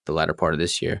prepping the latter part of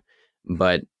this year.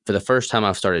 But for the first time,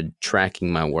 I've started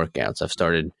tracking my workouts. I've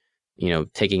started,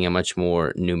 taking a much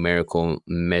more numerical,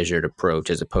 measured approach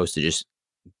as opposed to just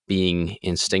being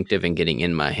instinctive and getting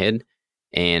in my head.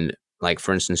 And like,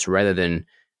 for instance, rather than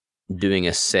doing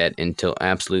a set until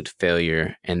absolute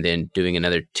failure and then doing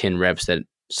another 10 reps that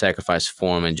sacrifice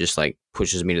form and just like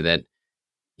pushes me to that,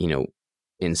 you know,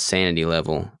 insanity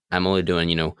level, I'm only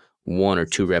doing, 1 or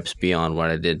 2 reps beyond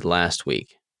what I did last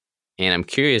week. And I'm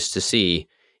curious to see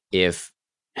if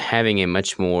having a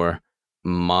much more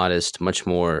modest, much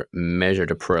more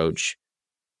measured approach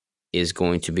is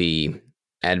going to be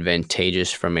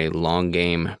advantageous from a long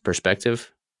game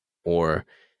perspective, or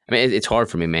I mean, it's hard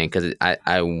for me, man, because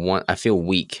I feel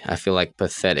weak. I feel like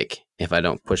pathetic if I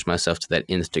don't push myself to that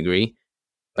nth degree.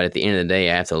 But at the end of the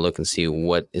day, I have to look and see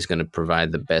what is going to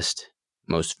provide the best,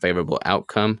 most favorable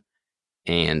outcome.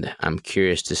 And I'm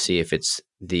curious to see if it's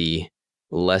the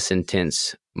less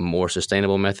intense, more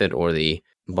sustainable method or the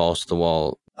balls to the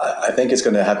wall. I think it's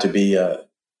going to have to be a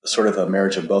sort of a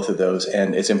marriage of both of those.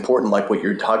 And it's important, like what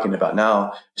you're talking about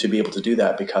now, to be able to do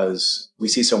that, because we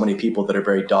see so many people that are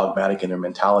very dogmatic in their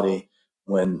mentality.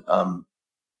 When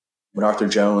Arthur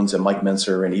Jones and Mike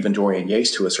Menser and even Dorian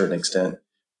Yates, to a certain extent,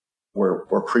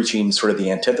 were preaching sort of the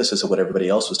antithesis of what everybody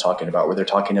else was talking about, where they're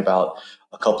talking about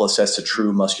a couple of sets to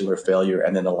true muscular failure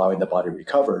and then allowing the body to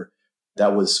recover.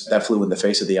 That flew in the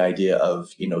face of the idea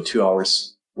of 2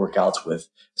 hours workouts with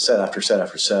set after set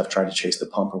after set, trying to chase the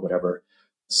pump or whatever.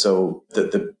 So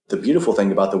the beautiful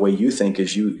thing about the way you think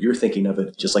is you're thinking of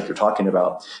it just like you're talking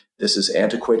about. This is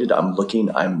antiquated. I'm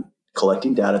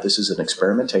collecting data. This is an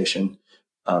experimentation.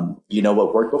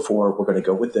 What worked before, we're going to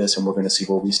go with this and we're going to see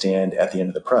where we stand at the end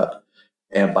of the prep.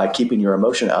 And by keeping your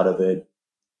emotion out of it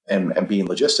and being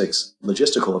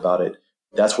logistical about it,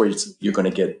 that's where you're going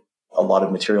to get a lot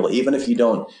of material. Even if you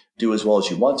don't do as well as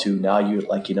you want to, now you're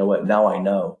like, you know what, now I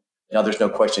know. Now there's no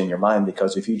question in your mind,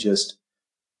 because if you just,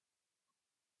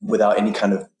 without any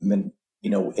kind of,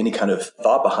 any kind of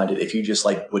thought behind it, if you just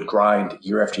like would grind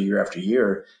year after year after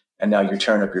year, and now you're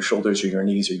tearing up your shoulders or your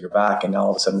knees or your back, and now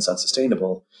all of a sudden it's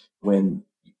unsustainable.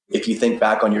 If you think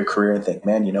back on your career and think,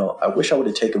 man, I wish I would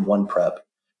have taken one prep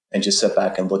and just sat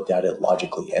back and looked at it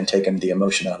logically and taken the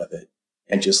emotion out of it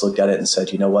and just looked at it and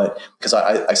said, you know what? Because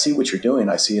I see what you're doing.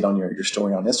 I see it on your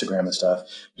story on Instagram and stuff.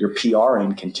 You're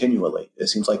PRing continually. It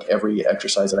seems like every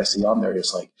exercise that I see on there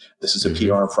is like, this is a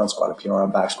PR on front squat, a PR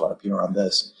on back squat, a PR on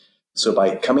this. So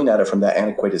by coming at it from that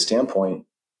antiquated standpoint,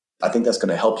 I think that's going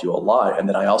to help you a lot. And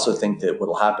then I also think that what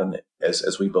will happen,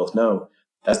 as we both know,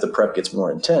 as the prep gets more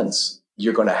intense,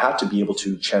 you're going to have to be able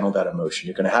to channel that emotion.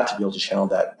 You're going to have to be able to channel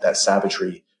that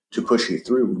savagery to push you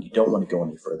through when you don't want to go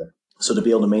any further. So to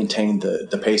be able to maintain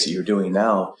the pace that you're doing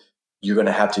now, you're going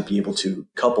to have to be able to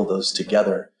couple those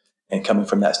together. And coming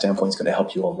from that standpoint is going to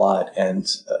help you a lot. And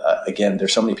again,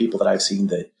 there's so many people that I've seen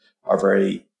that are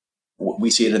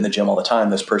we see it in the gym all the time.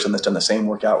 This person that's done the same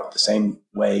workout the same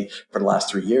way for the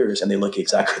last 3 years, and they look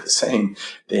exactly the same.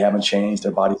 They haven't changed.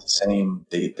 Their body's the same.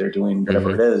 They're doing whatever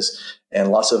it is.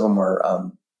 And lots of them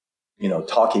are,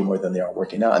 talking more than they are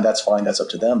working out. And that's fine. That's up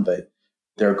to them. But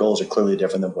their goals are clearly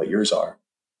different than what yours are.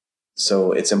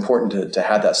 So it's important to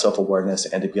have that self-awareness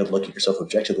and to be able to look at yourself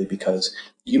objectively, because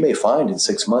you may find in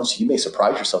 6 months, you may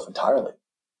surprise yourself entirely.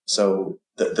 So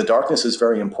the darkness is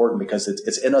very important because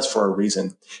it's in us for a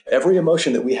reason. Every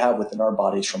emotion that we have within our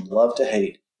bodies, from love to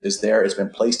hate, is there. It's been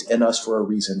placed in us for a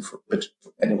reason,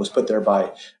 and it was put there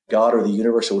by God or the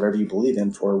universe or whatever you believe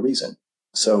in for a reason.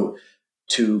 So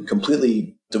to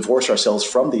completely divorce ourselves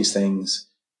from these things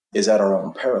is at our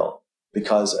own peril.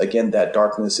 Because again, that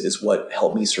darkness is what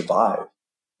helped me survive.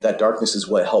 That darkness is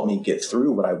what helped me get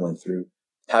through what I went through.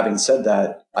 Having said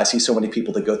that, I see so many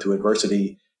people that go through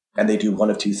adversity and they do one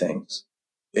of two things.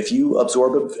 If you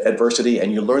absorb adversity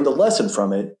and you learn the lesson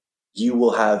from it, you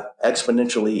will have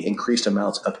exponentially increased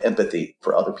amounts of empathy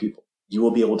for other people. You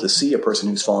will be able to see a person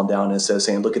who's fallen down, and instead of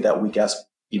saying, look at that weak ass,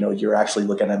 you're actually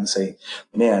looking at them and say,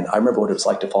 man, I remember what it was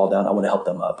like to fall down. I want to help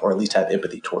them up, or at least have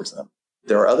empathy towards them.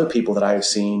 There are other people that I have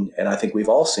seen, and I think we've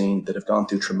all seen, that have gone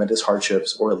through tremendous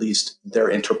hardships, or at least their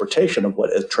interpretation of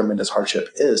what a tremendous hardship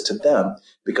is to them,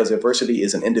 because adversity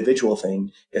is an individual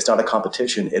thing. It's not a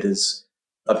competition. It is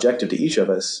objective to each of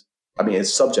us. I mean,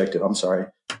 it's subjective. I'm sorry.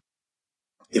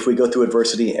 If we go through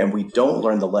adversity and we don't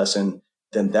learn the lesson,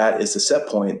 then that is the set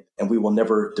point, and we will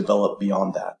never develop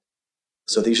beyond that.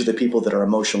 So these are the people that are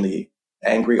emotionally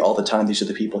angry all the time. These are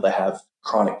the people that have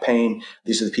chronic pain.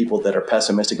 These are the people that are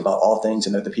pessimistic about all things.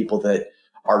 And they're the people that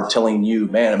are telling you,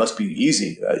 man, it must be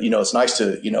easy. It's nice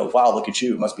to, wow, look at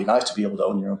you. It must be nice to be able to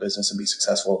own your own business and be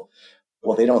successful.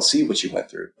 Well, they don't see what you went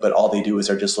through, but all they do is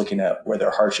they're just looking at where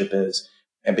their hardship is.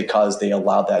 And because they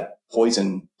allow that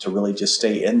poison to really just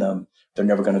stay in them, they're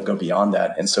never going to go beyond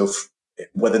that. And so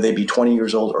whether they be 20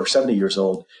 years old or 70 years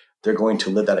old, they're going to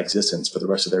live that existence for the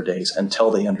rest of their days until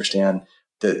they understand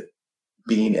that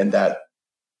being in that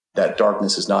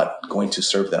darkness is not going to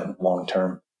serve them long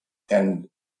term. And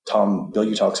Tom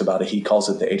Bilyeu talks about it. He calls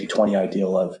it the 80-20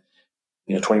 ideal of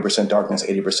 20% darkness,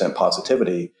 80%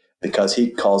 positivity, because he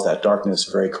calls that darkness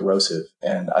very corrosive.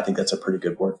 And I think that's a pretty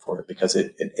good word for it, because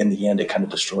it in the end, it kind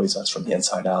of destroys us from the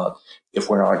inside out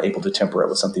if we aren't able to temper it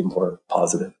with something more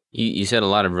positive. You said a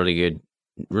lot of really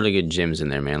good gems in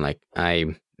there, man. Like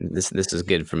this is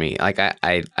good for me. Like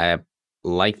I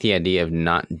like the idea of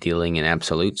not dealing in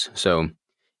absolutes. So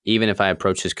even if I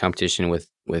approach this competition with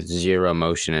zero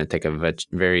emotion and take a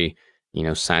very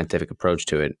scientific approach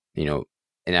to it,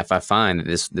 and if I find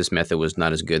that this method was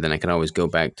not as good, then I can always go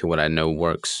back to what I know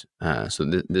works. So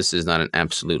this is not an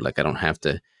absolute. Like I don't have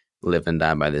to live and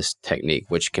die by this technique,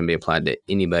 which can be applied to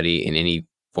anybody in any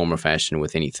form or fashion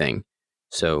with anything.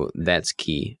 So that's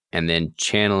key. And then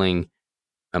channeling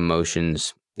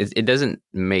emotions. It doesn't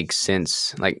make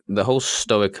sense. Like the whole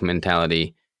stoic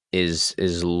mentality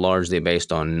is largely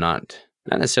based on not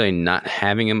not necessarily not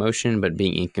having emotion, but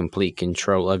being in complete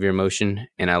control of your emotion.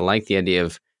 And I like the idea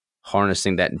of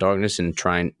harnessing that darkness and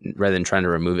trying rather than trying to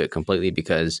remove it completely.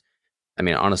 Because I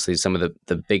mean, honestly, some of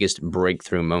the biggest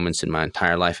breakthrough moments in my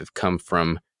entire life have come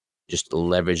from just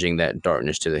leveraging that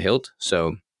darkness to the hilt.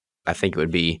 So I think it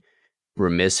would be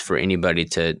remiss for anybody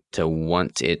to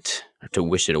want it or to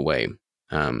wish it away.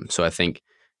 So I think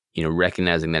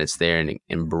recognizing that it's there and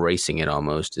embracing it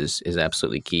almost is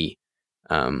absolutely key.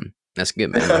 That's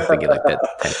good, man. I'm gonna have to get like that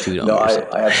tattooed on No, me or I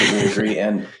something. absolutely agree.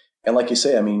 And like you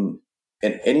say, I mean,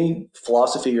 in any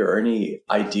philosophy or any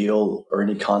ideal or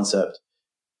any concept,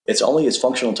 it's only as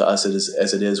functional to us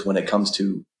as it is when it comes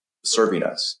to serving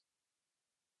us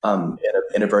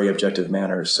in a very objective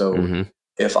manner. So Hmm.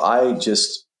 if I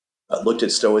just looked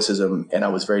at Stoicism and I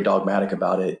was very dogmatic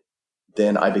about it,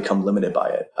 then I become limited by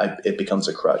it. It becomes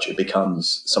a crutch. It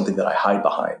becomes something that I hide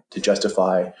behind to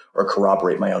justify or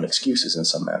corroborate my own excuses in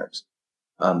some manners.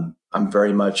 I'm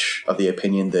very much of the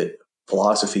opinion that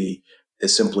philosophy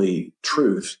is simply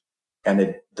truth.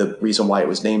 And the reason why it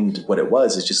was named what it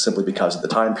was is just simply because of the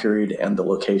time period and the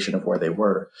location of where they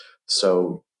were.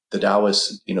 So the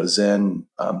Taoists, Zen,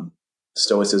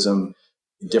 Stoicism,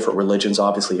 different religions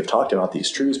obviously have talked about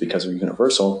these truths because they're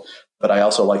universal. But I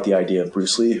also like the idea of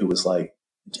Bruce Lee, who was like,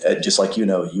 just like,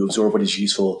 you absorb what is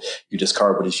useful, you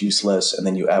discard what is useless, and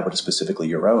then you add what is specifically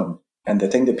your own. And the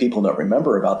thing that people don't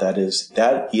remember about that is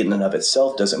that in and of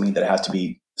itself doesn't mean that it has to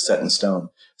be set in stone.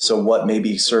 So what may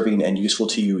be serving and useful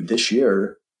to you this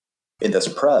year in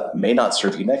this prep may not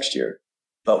serve you next year.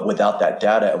 But without that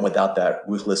data and without that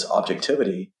ruthless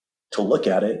objectivity to look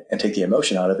at it and take the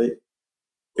emotion out of it,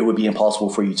 it would be impossible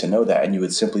for you to know that. And you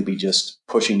would simply be just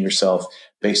pushing yourself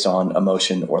based on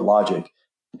emotion or logic.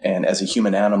 And as a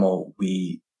human animal,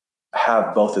 we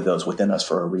have both of those within us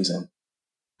for a reason.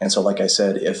 And so, like I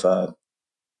said, if I'm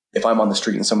on the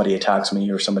street and somebody attacks me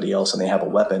or somebody else and they have a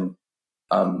weapon,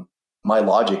 my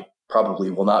logic probably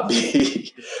will not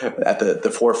be at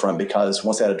the forefront, because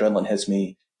once that adrenaline hits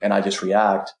me and I just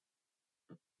react,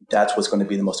 that's what's going to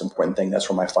be the most important thing. That's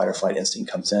where my fight or flight instinct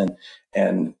comes in.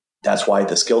 And that's why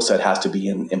the skill set has to be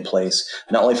in place,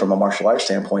 not only from a martial arts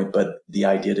standpoint, but the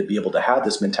idea to be able to have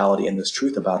this mentality and this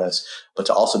truth about us, but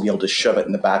to also be able to shove it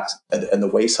in the back and the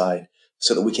wayside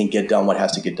so that we can get done what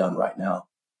has to get done right now.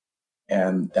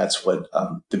 And that's what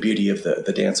the beauty of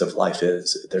the dance of life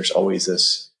is. There's always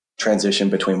this transition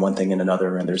between one thing and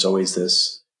another, and there's always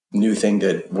this new thing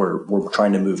that we're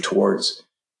trying to move towards.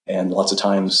 And lots of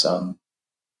times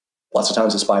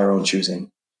it's by our own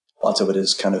choosing. Lots of it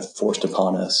is kind of forced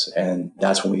upon us, and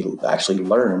that's when we actually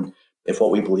learn if what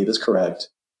we believe is correct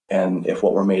and if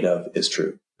what we're made of is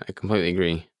true. I completely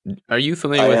agree. Are you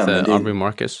familiar I with am Aubrey indeed.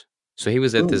 Marcus? So he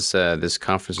was at Mm, this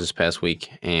conference this past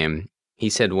week, and he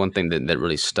said one thing that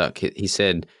really stuck. He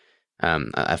said,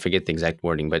 I forget the exact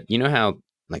wording, but you know how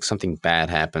like something bad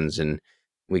happens and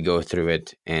we go through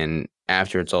it, and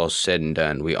after it's all said and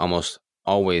done, we almost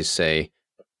always say,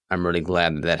 "I'm really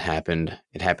glad that that happened.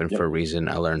 It happened for yep. a reason.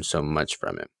 I learned so much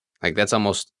from it." Like that's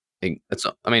almost. That's.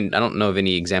 I mean, I don't know of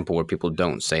any example where people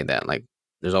don't say that. Like,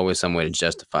 there's always some way to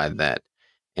justify that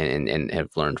and have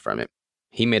learned from it.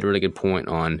 He made a really good point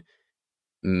on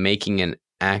making an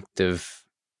active,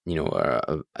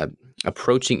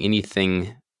 approaching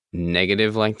anything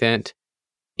negative like that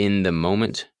in the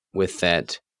moment with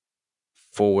that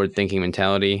forward thinking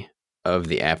mentality of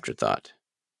the afterthought,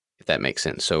 if that makes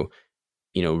sense. So,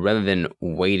 rather than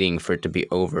waiting for it to be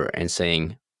over and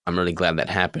saying, I'm really glad that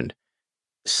happened,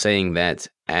 saying that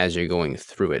as you're going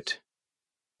through it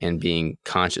and being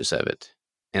conscious of it.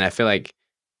 And I feel like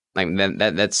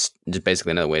that's just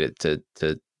basically another way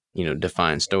to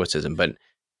define stoicism. But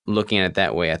looking at it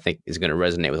that way, I think is going to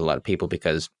resonate with a lot of people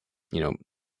because, you know,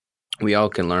 we all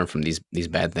can learn from these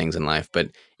bad things in life,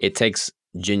 but it takes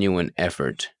genuine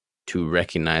effort to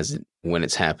recognize it when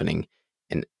it's happening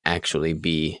and actually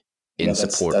be in No,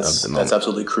 support of the that's moment.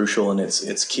 absolutely crucial, and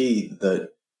it's key.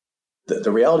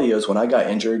 The reality is, when I got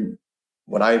injured,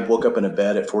 when I woke up in a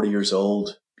bed at 40 years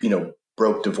old,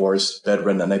 broke, divorced,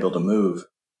 bedridden, unable to move,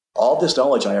 all this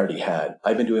knowledge I already had.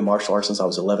 I've been doing martial arts since I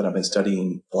was 11. I've been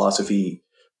studying philosophy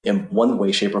in one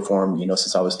way, shape, or form,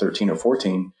 since I was 13 or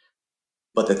 14.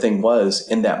 But the thing was,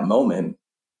 in that moment,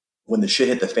 when the shit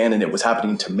hit the fan and it was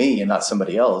happening to me and not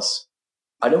somebody else,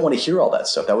 I didn't want to hear all that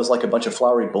stuff. That was like a bunch of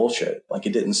flowery bullshit. Like,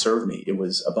 it didn't serve me. It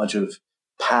was a bunch of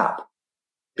pap,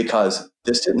 because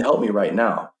this didn't help me right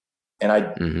now. And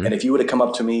Hmm. and if you would have come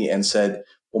up to me and said,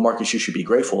 "Well, Marcus, you should be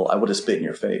grateful," I would have spit in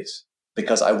your face,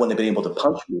 because I wouldn't have been able to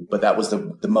punch you. But that was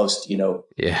the most,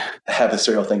 Yeah.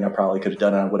 adversarial thing I probably could have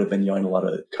done. And I would have been yelling a lot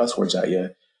of cuss words at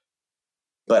you.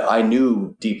 But I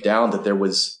knew deep down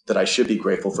that I should be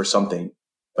grateful for something,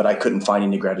 but I couldn't find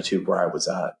any gratitude where I was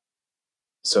at.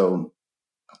 So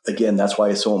again, that's why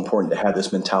it's so important to have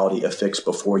this mentality affixed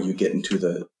before you get into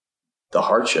the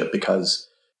hardship, because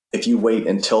if you wait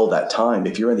until that time,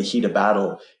 if you're in the heat of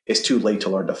battle, it's too late to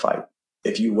learn to fight.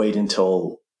 If you wait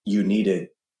until you need it,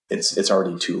 it's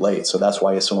already too late. So that's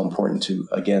why it's so important to,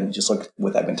 again, just look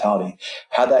with that mentality,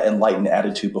 have that enlightened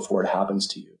attitude before it happens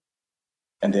to you.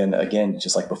 And then again,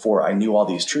 just like before, I knew all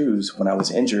these truths. When I was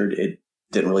injured, it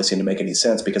didn't really seem to make any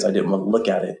sense because I didn't want to look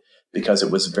at it, because it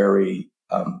was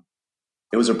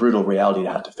it was a brutal reality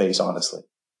to have to face, honestly.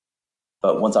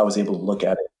 But once I was able to look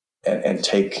at it and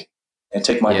take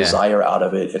my desire out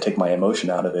of it and take my emotion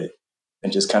out of it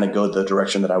and just kind of go the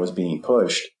direction that I was being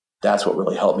pushed, that's what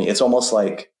really helped me. It's almost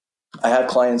like I have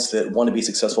clients that want to be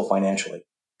successful financially,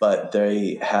 but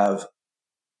they have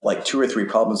like 2 or 3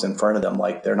 problems in front of them.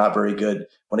 Like they're not very good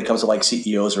when it comes to like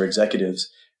CEOs or executives.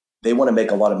 They want to make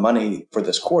a lot of money for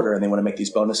this quarter and they want to make these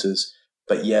bonuses,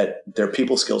 but yet their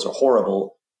people skills are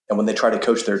horrible. And when they try to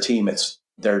coach their team,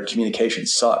 their communication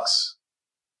sucks.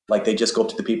 Like they just go up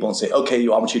to the people and say, okay, I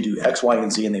want you to do X, Y,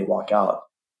 and Z, and they walk out.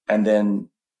 And then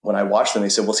when I watch them, they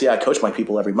say, well, see, I coach my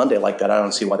people every Monday like that. I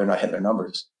don't see why they're not hitting their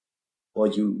numbers.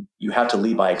 Well, you have to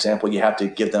lead by example. You have to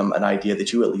give them an idea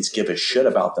that you at least give a shit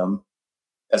about them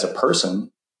as a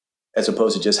person, as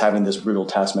opposed to just having this brutal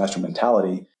taskmaster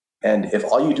mentality. And if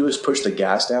all you do is push the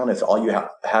gas down, if all you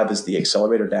have is the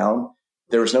accelerator down,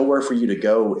 there's nowhere for you to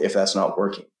go if that's not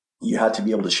working. You have to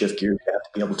be able to shift gears. You have to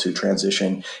be able to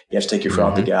transition. You have to take your foot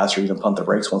off the gas or even pump the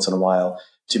brakes once in a while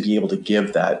to be able to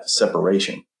give that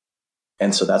separation.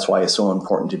 And so that's why it's so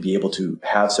important to be able to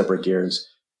have separate gears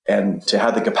and to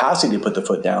have the capacity to put the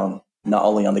foot down, not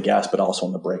only on the gas, but also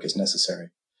on the brake as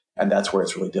necessary. And that's where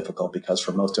it's really difficult, because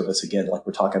for most of us, again, like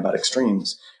we're talking about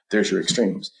extremes, there's your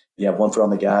extremes. You have 1 foot on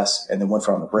the gas and then 1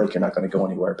 foot on the brake. You're not going to go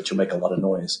anywhere, but you'll make a lot of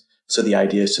noise. So the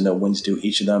idea is to know when to do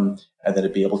each of them and then to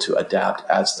be able to adapt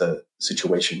as the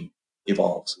situation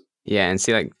evolves. Yeah. And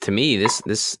see, like, to me, this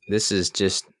is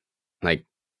just like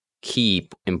key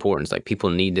importance. Like, people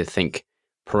need to think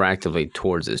proactively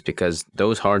towards this, because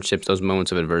those hardships, those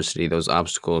moments of adversity, those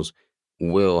obstacles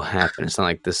will happen. It's not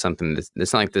like this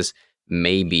it's not like this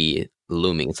may be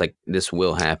looming. It's like this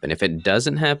will happen. If it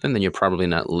doesn't happen, then you're probably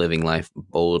not living life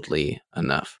boldly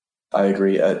enough. I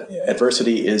agree.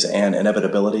 Adversity is an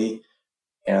inevitability.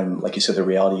 And like you said, the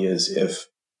reality is if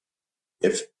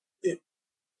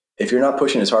if you're not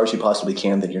pushing as hard as you possibly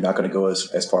can, then you're not going to go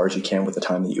as far as you can with the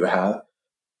time that you have.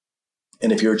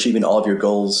 And if you're achieving all of your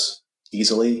goals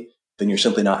easily, then you're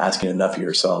simply not asking enough of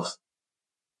yourself.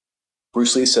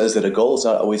 Bruce Lee says that a goal is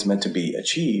not always meant to be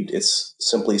achieved. It's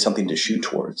simply something to shoot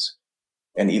towards.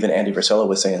 And even Andy Frisella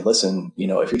was saying, listen,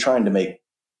 if you're trying to make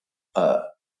 $10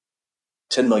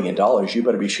 million, you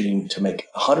better be shooting to make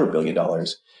 $100 billion,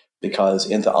 because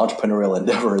in the entrepreneurial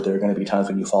endeavor, there are going to be times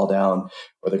when you fall down,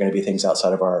 or there are going to be things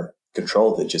outside of our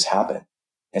control that just happen.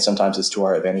 And sometimes it's to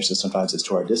our advantage and sometimes it's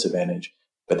to our disadvantage.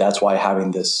 But that's why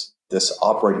having this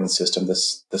operating system,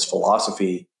 this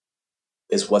philosophy,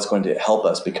 is what's going to help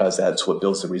us, because that's what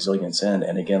builds the resilience in.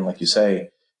 And again, like you say,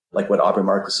 like what Aubrey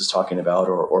Marcus is talking about,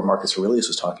 or Marcus Aurelius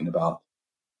was talking about,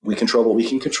 we control what we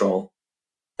can control,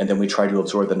 and then we try to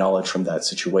absorb the knowledge from that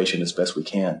situation as best we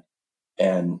can.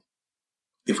 And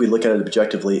if we look at it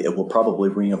objectively, it will probably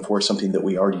reinforce something that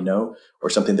we already know or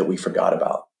something that we forgot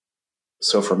about.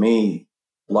 So for me,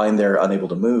 lying there unable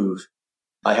to move,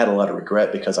 I had a lot of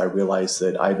regret, because I realized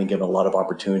that I had been given a lot of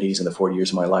opportunities in the 40 years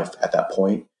of my life at that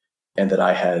point, and that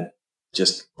I had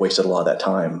just wasted a lot of that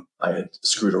time. I had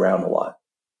screwed around a lot.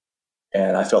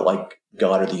 And I felt like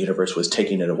God or the universe was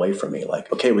taking it away from me.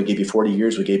 Like, okay, we gave you 40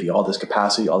 years. We gave you all this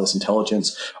capacity, all this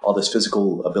intelligence, all this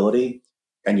physical ability,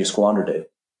 and you squandered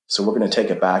it. So we're going to take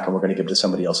it back and we're going to give it to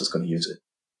somebody else who's going to use it.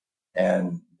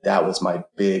 And that was my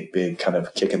big, big kind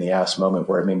of kick in the ass moment,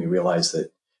 where it made me realize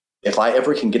that if I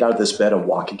ever can get out of this bed and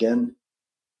walk again,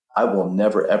 I will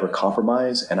never, ever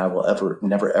compromise, and I will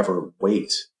never, ever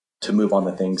wait to move on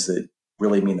the things that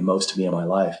really mean the most to me in my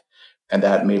life. And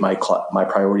that made my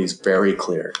priorities very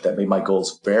clear. That made my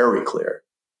goals very clear.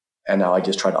 And now I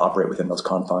just try to operate within those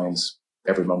confines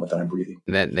every moment that I'm breathing.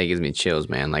 That gives me chills,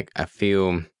 man. Like, I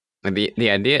feel like the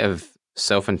idea of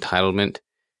self-entitlement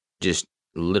just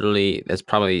literally, that's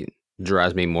probably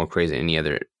drives me more crazy than any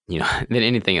other, than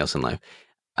anything else in life.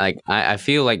 Like, I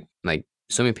feel like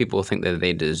so many people think that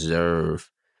they deserve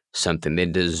something. They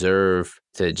deserve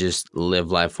to just live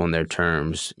life on their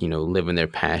terms, live in their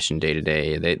passion day to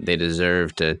day. They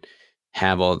deserve to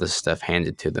have all this stuff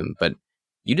handed to them. But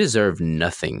you deserve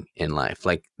nothing in life.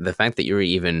 Like, the fact that you're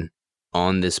even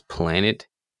on this planet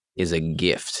is a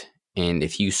gift. And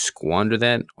if you squander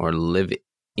that or live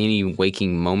any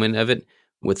waking moment of it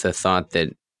with the thought that,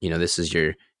 this is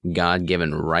your God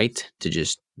given right to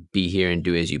just be here and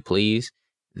do as you please,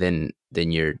 then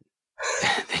you're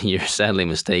then you're sadly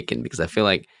mistaken, because I feel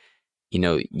like,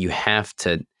 you have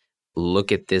to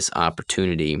look at this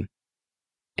opportunity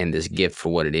and this gift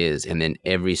for what it is, and then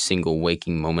every single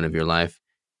waking moment of your life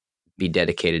be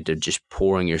dedicated to just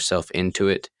pouring yourself into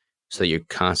it, so you're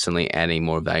constantly adding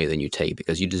more value than you take,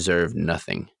 because you deserve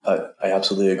nothing. I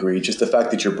absolutely agree. Just the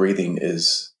fact that you're breathing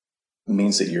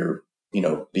means that you're,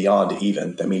 beyond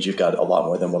even. That means you've got a lot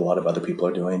more than what a lot of other people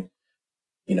are doing.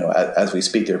 As we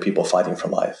speak, there are people fighting for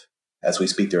life. As we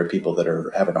speak, there are people that are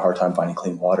having a hard time finding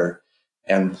clean water.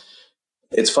 And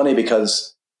it's funny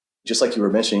because, just like you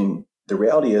were mentioning, the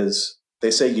reality is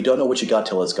they say you don't know what you got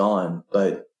till it's gone,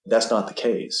 but that's not the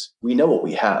case. We know what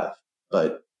we have,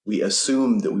 but we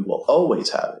assume that we will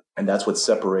always have it. And that's what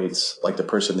separates like the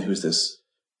person who's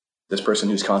this person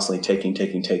who's constantly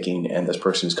taking, and this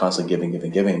person who's constantly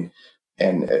giving.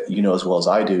 And as well as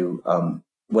I do,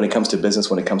 when it comes to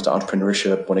business, when it comes to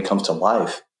entrepreneurship, when it comes to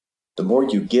life, the more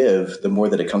you give, the more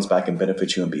that it comes back and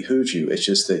benefits you and behooves you. It's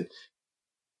just that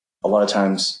a lot of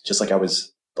times, just like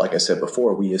I said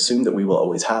before, we assume that we will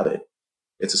always have it.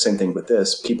 It's the same thing with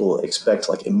this. People expect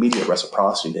like immediate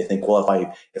reciprocity. They think, well,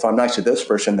 if I'm nice to this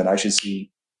person, then I should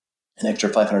see an extra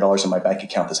 $500 in my bank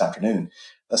account this afternoon.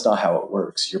 That's not how it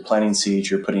works. You're planting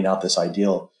seeds, you're putting out this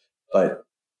ideal. But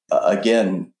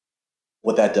again,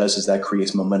 what that does is that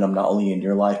creates momentum not only in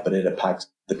your life, but it impacts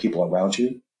the people around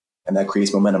you, and that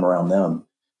creates momentum around them.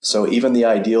 So even the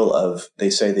ideal of, they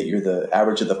say that you're the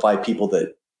average of the 5 people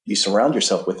that you surround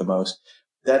yourself with the most,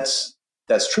 that's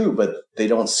true, but they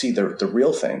don't see the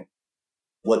real thing.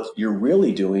 What you're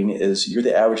really doing is you're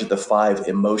the average of the 5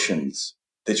 emotions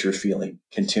that you're feeling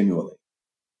continually.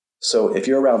 So if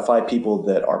you're around 5 people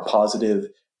that are positive,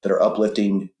 that are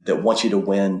uplifting, that want you to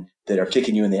win, that are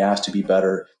kicking you in the ass to be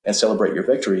better and celebrate your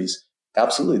victories,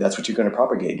 absolutely, that's what you're going to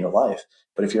propagate in your life.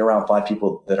 But if you're around 5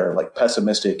 people that are like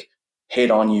pessimistic,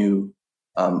 hate on you,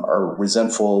 are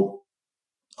resentful,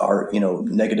 are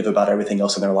negative about everything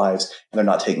else in their lives, and they're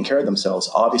not taking care of themselves,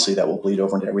 obviously that will bleed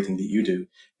over into everything that you do.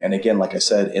 And again, like I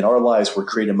said, in our lives, we're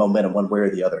creating momentum one way or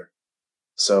the other.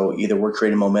 So either we're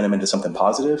creating momentum into something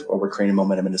positive, or we're creating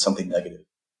momentum into something negative.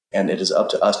 And it is up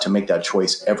to us to make that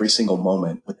choice every single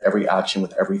moment, with every action,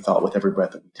 with every thought, with every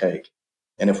breath that we take.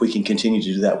 And if we can continue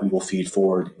to do that, we will feed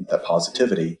forward that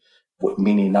positivity,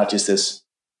 meaning not just this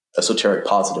esoteric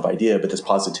positive idea, but this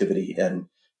positivity in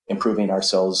improving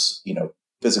ourselves,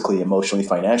 physically, emotionally,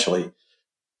 financially.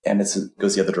 And it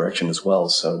goes the other direction as well.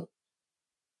 So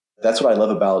that's what I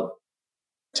love about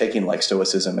taking like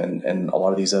Stoicism and a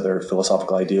lot of these other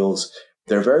philosophical ideals.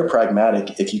 They're very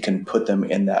pragmatic if you can put them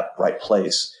in that right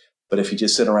place. But if you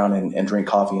just sit around and drink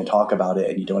coffee and talk about it,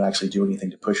 and you don't actually do anything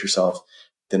to push yourself,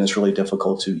 then it's really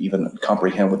difficult to even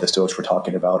comprehend what the Stoics were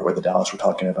talking about, or the Taoists were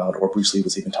talking about, or Bruce Lee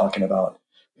was even talking about,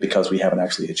 because we haven't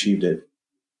actually achieved it.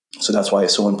 So that's why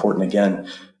it's so important. Again,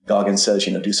 Goggins says,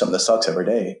 do something that sucks every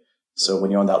day. So when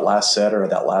you're on that last set or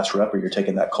that last rep, or you're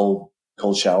taking that cold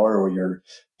shower, or you're,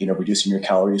 reducing your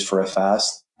calories for a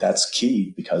fast, that's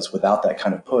key, because without that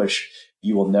kind of push,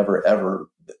 you will never, ever,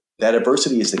 that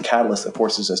adversity is the catalyst that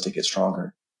forces us to get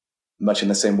stronger. Much in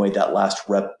the same way that last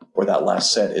rep or that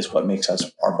last set is what makes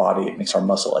our body, it makes our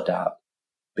muscle adapt.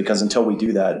 Because until we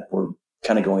do that, we're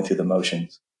kind of going through the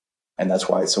motions. And that's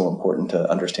why it's so important to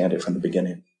understand it from the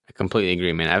beginning. I completely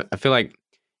agree, man. I feel like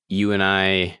you and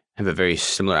I have a very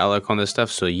similar outlook on this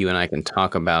stuff, so you and I can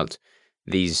talk about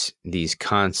these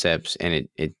concepts, and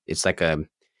it's like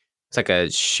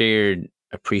a shared,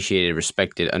 appreciated,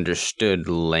 respected, understood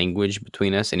language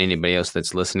between us and anybody else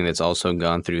that's listening that's also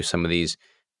gone through some of these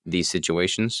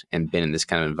situations and been in this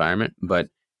kind of environment. But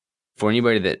for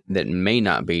anybody that may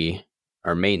not be,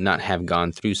 or may not have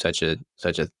gone through such a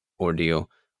ordeal,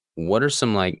 what are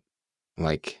some like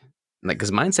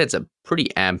because mindset's a pretty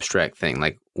abstract thing.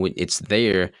 Like when it's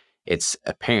there, it's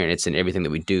apparent, it's in everything that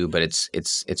we do, but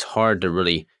it's hard to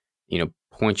really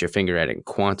point your finger at it and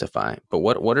quantify. But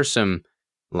what are some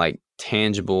like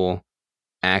tangible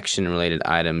action related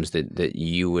items that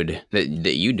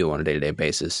you do on a day to day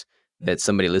basis that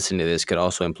somebody listening to this could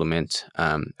also implement?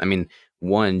 I mean,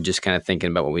 one, just kind of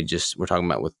thinking about what we're talking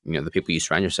about with the people you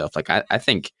surround yourself. Like I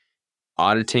think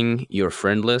auditing your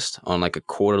friend list on like a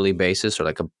quarterly basis or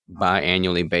like a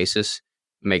biannually basis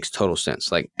makes total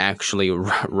sense. Like actually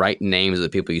write names of the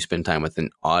people you spend time with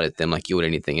and audit them like you would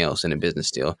anything else in a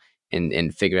business deal,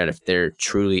 and figure out if they're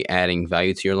truly adding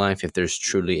value to your life, if there's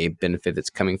truly a benefit that's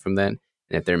coming from that, and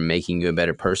if they're making you a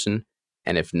better person.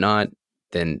 And if not,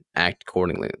 then act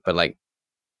accordingly. But like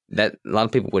that, a lot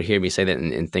of people would hear me say that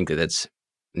and think that that's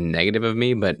negative of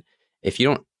me. But if you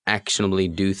don't actionably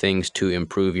do things to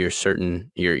improve your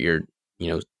you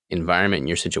know environment and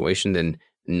your situation, then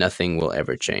nothing will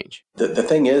ever change. The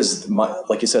thing is,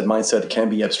 like you said, mindset can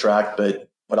be abstract, but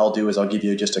what I'll do is I'll give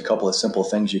you just a couple of simple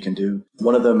things you can do.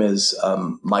 One of them is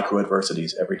micro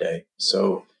adversities every day.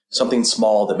 So something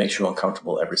small that makes you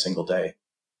uncomfortable every single day.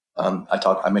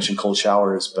 I mentioned cold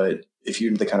showers, but if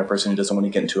you're the kind of person who doesn't want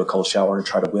to get into a cold shower and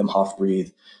try to Wim Hof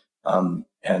breathe, and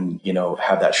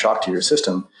have that shock to your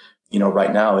system,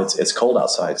 right now it's cold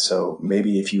outside. So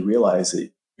maybe if you realize that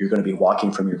you're going to be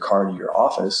walking from your car to your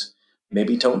office,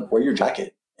 maybe don't wear your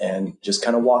jacket and just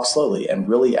kind of walk slowly and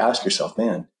really ask yourself,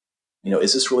 man,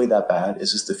 is this really that bad?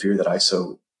 Is this the fear that I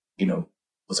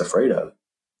was afraid of?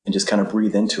 And just kind of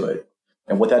breathe into it.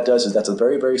 And what that does is that's a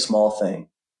very, very small thing,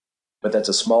 but that's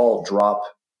a small drop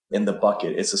in the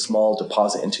bucket. It's a small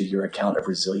deposit into your account of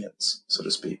resilience, so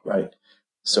to speak, right?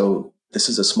 So this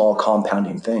is a small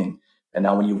compounding thing. And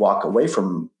now when you walk away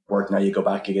from work, now you go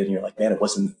back again and you're like, man, it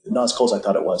wasn't not as cold as I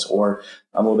thought it was, or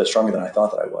I'm a little bit stronger than I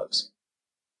thought that I was.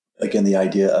 Again, the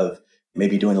idea of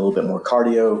maybe doing a little bit more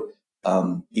cardio,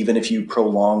 even if you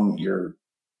prolong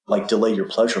delay your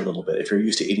pleasure a little bit. If you're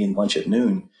used to eating lunch at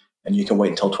noon and you can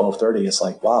wait until 12:30, it's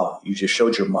like, wow, you just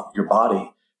showed your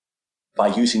body by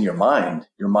using your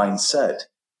mindset,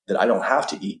 that I don't have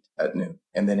to eat at noon.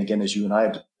 And then again, as you and I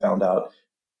have found out,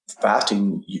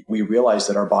 fasting, we realized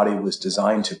that our body was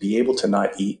designed to be able to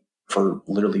not eat for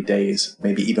literally days,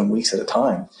 maybe even weeks at a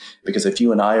time. Because if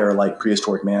you and I are like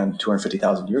prehistoric man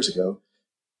 250,000 years ago,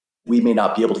 we may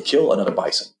not be able to kill another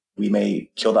bison. We may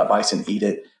kill that bison, eat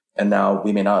it, and now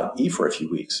we may not eat for a few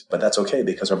weeks, but that's okay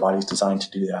because our body's designed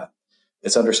to do that.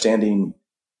 It's understanding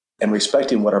and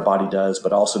respecting what our body does,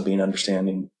 but also being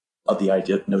understanding of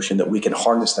the notion that we can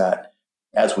harness that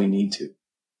as we need to.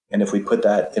 And if we put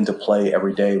that into play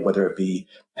every day, whether it be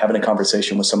having a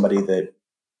conversation with somebody that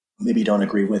maybe you don't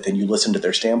agree with and you listen to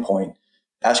their standpoint,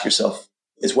 ask yourself,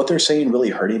 is what they're saying really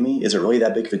hurting me? Is it really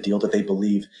that big of a deal that they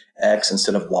believe X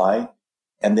instead of Y?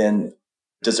 And then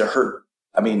does it hurt?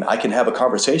 I mean, I can have a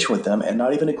conversation with them and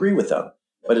not even agree with them,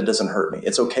 but it doesn't hurt me.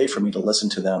 It's okay for me to listen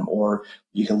to them, or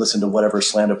you can listen to whatever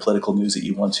slant of political news that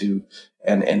you want to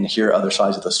and hear other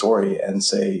sides of the story and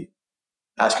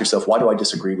ask yourself, why do I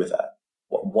disagree with that?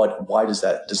 Why does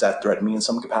that threaten me in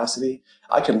some capacity?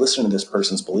 I can listen to this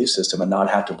person's belief system and not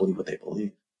have to believe what they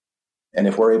believe. And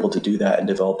if we're able to do that and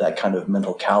develop that kind of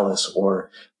mental callus, or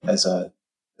as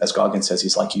Goggins says,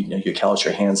 he's like, you callous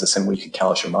your hands the same way you can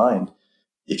callous your mind.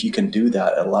 If you can do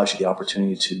that, it allows you the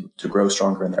opportunity to grow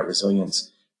stronger in that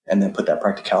resilience and then put that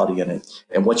practicality in it.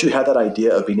 And once you have that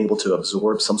idea of being able to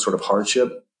absorb some sort of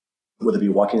hardship, whether it be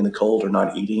walking in the cold or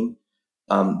not eating,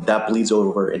 that bleeds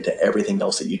over into everything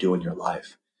else that you do in your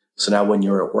life. So now when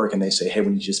you're at work and they say, hey,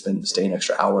 when you just been staying an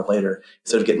extra hour later,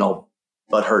 instead of getting all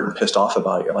butthurt and pissed off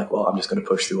about it, you're like, well, I'm just going to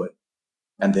push through it.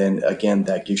 And then again,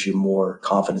 that gives you more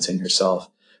confidence in yourself.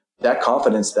 That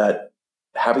confidence, that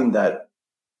having that,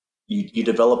 you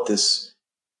develop this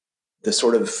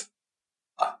sort of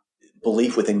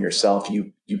belief within yourself.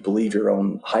 You believe your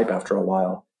own hype after a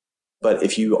while. But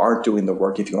if you aren't doing the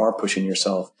work, if you aren't pushing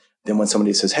yourself, then when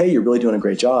somebody says, hey, you're really doing a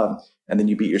great job, and then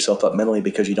you beat yourself up mentally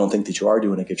because you don't think that you are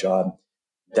doing a good job,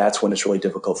 that's when it's really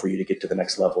difficult for you to get to the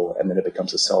next level. And then it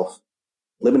becomes a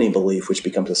self-limiting belief, which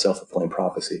becomes a self-fulfilling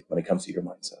prophecy when it comes to your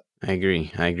mindset. I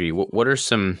agree. What are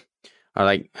some, are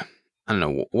like, I don't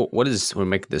know, what is, we'll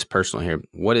make this personal here.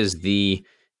 What is the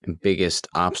biggest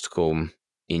obstacle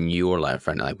in your life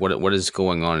right now? Like what is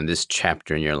going on in this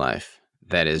chapter in your life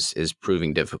that is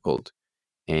proving difficult?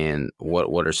 And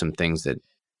what are some things that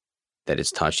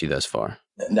it's taught you thus far?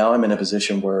 Now I'm in a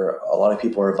position where a lot of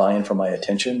people are vying for my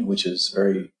attention, which is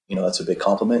very, that's a big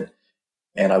compliment.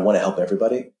 And I want to help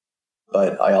everybody.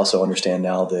 But I also understand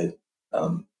now that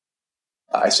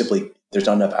there's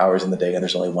not enough hours in the day and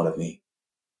there's only one of me.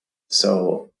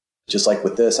 So just like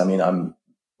with this, I mean, I'm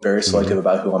very selective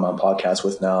about who I'm on podcasts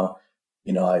with now.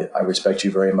 I respect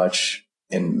you very much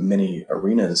in many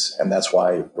arenas, and that's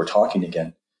why we're talking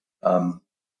again.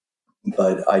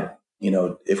 But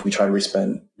if we try to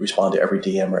respond to every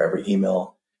DM or every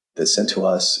email that's sent to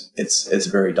us, it's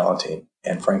very daunting.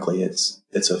 And frankly,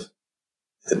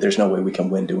 there's no way we can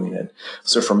win doing it.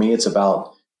 So for me, it's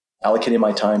about allocating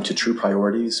my time to true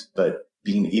priorities, but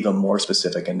being even more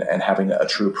specific and having a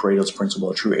true Pareto's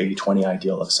principle, a true 80-20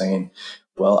 ideal of saying,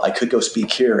 well, I could go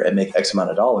speak here and make X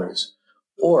amount of dollars,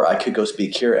 or I could go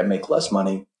speak here and make less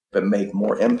money, but make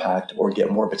more impact or get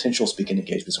more potential speaking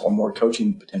engagements or more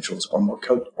coaching potentials or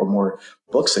more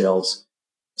book sales.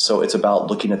 So it's about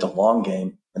looking at the long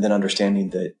game and then understanding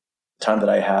that the time that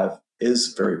I have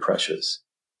is very precious.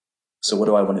 So what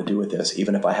do I want to do with this?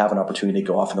 Even if I have an opportunity to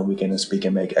go off on the weekend and speak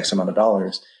and make X amount of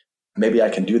dollars, maybe I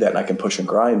can do that and I can push and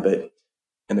grind. But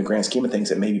in the grand scheme of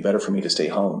things, it may be better for me to stay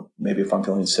home. Maybe if I'm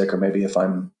feeling sick, or maybe if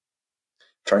I'm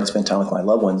trying to spend time with my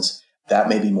loved ones, that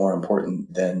may be more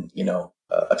important than,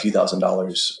 a few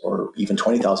 $1,000s or even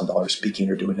 $20,000 speaking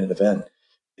or doing an event,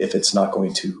 if it's not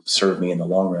going to serve me in the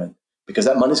long run, because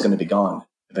that money's going to be gone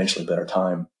eventually. But our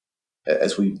time,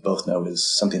 as we both know, is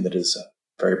something that is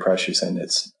very precious, and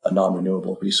it's a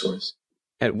non-renewable resource.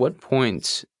 At what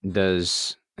point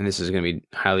does, and this is going to be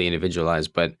highly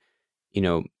individualized, but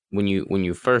when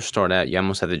you first start out, you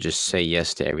almost have to just say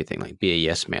yes to everything, like be a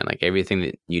yes man, like everything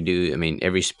that you do. I mean,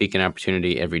 every speaking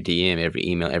opportunity, every DM, every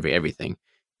email, everything,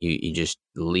 you just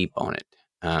leap on it.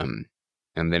 Um,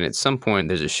 and then at some point,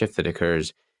 there's a shift that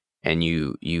occurs, and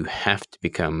you have to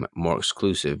become more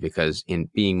exclusive, because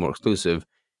in being more exclusive,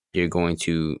 you're going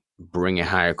to bring a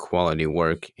higher quality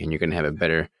work, and you're going to have a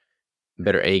better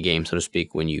A game, so to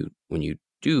speak, when you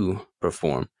do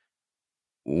perform.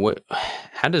 What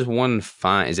How does one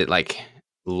find, is it like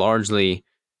largely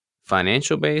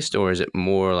financial based, or is it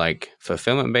more like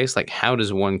fulfillment based? Like, how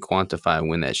does one quantify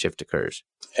when that shift occurs?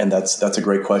 And that's a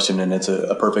great question, and it's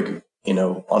a perfect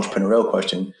entrepreneurial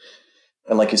question.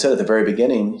 And like you said at the very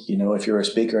beginning, if you're a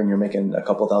speaker and you're making a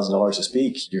couple $1,000s to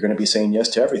speak, you're going to be saying yes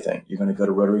to everything. You're going to go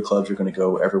to Rotary clubs. You're going to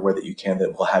go everywhere that you can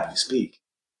that will have you speak.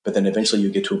 But then eventually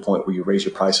you get to a point where you raise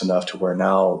your price enough to where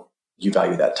now you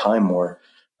value that time more.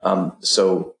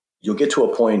 So you'll get to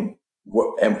a point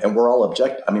and we're all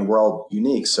we're all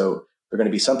unique. So there are going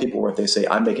to be some people where if they say,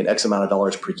 I'm making X amount of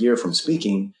dollars per year from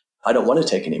speaking, I don't want to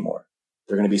take any more.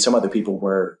 There are going to be some other people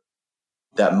where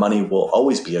that money will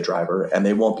always be a driver, and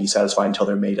they won't be satisfied until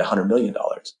they're made $100 million.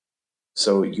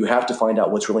 So you have to find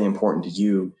out what's really important to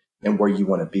you and where you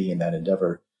want to be in that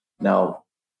endeavor. Now,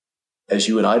 as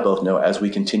you and I both know, as we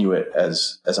continue it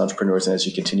as entrepreneurs, and as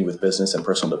you continue with business and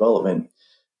personal development,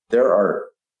 there are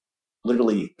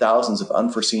literally thousands of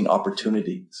unforeseen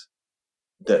opportunities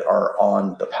that are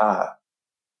on the path.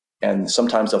 And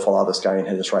sometimes they'll fall out of the sky and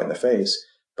hit us right in the face.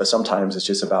 But sometimes it's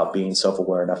just about being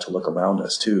self-aware enough to look around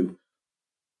us too.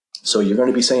 So you're going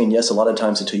to be saying yes a lot of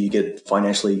times until you get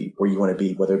financially where you want to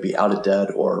be, whether it be out of debt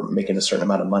or making a certain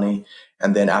amount of money.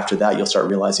 And then after that, you'll start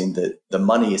realizing that the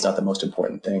money is not the most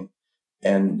important thing.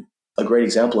 And a great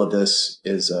example of this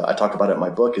is, I talk about it in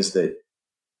my book, is that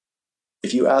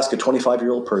if you ask a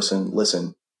 25-year-old person,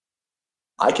 listen,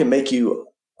 I can make you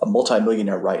a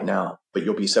multimillionaire right now, but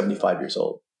you'll be 75 years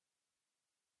old.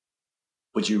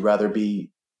 Would you rather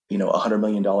be, $100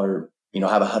 million,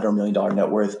 have $100 million net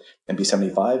worth and be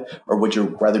 75? Or would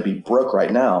you rather be broke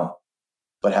right now,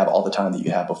 but have all the time that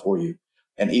you have before you?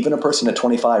 And even a person at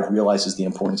 25 realizes the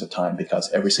importance of time,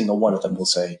 because every single one of them will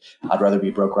say, I'd rather be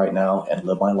broke right now and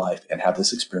live my life and have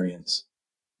this experience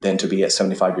than to be at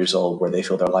 75 years old where they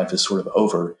feel their life is sort of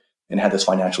over and have this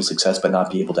financial success, but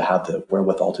not be able to have the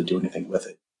wherewithal to do anything with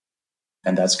it.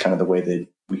 And that's kind of the way that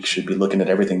we should be looking at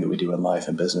everything that we do in life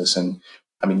and business. And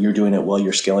I mean, you're doing it well.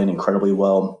 You're scaling incredibly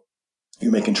well.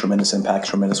 You're making tremendous impact,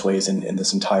 tremendous ways in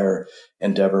this entire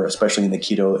endeavor, especially in the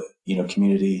keto,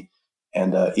 community.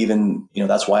 And even,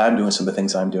 that's why I'm doing some of the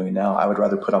things I'm doing now. I would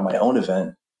rather put on my own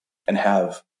event and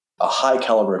have a high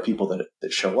caliber of people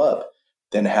that show up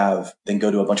than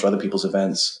go to a bunch of other people's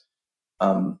events.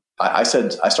 I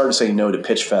started saying no to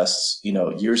pitch fests,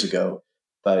 years ago,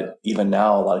 but even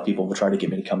now, a lot of people will try to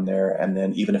get me to come there. And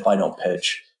then even if I don't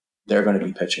pitch, they're going to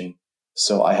be pitching.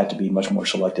 So I had to be much more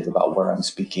selective about where I'm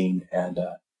speaking. And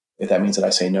if that means that I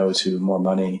say no to more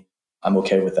money, I'm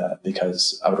okay with that,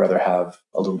 because I would rather have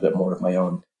a little bit more of my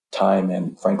own time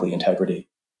and, frankly, integrity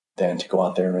than to go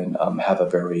out there and have a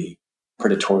very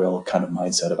predatorial kind of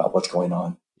mindset about what's going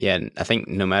on. Yeah, and I think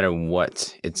no matter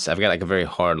what, I've got like a very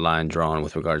hard line drawn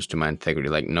with regards to my integrity.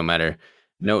 Like, no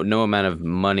amount of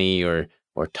money or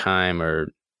time or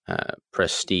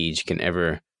prestige can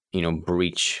ever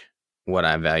breach what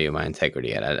I value my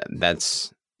integrity at.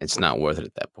 It's not worth it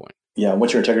at that point. Yeah,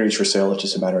 once your integrity is for sale, it's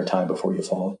just a matter of time before you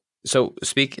fall. So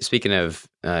speaking of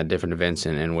different events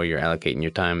and where you're allocating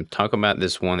your time, talk about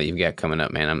this one that you've got coming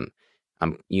up, man.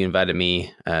 You invited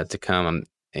me to come.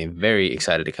 I'm very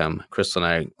excited to come. Crystal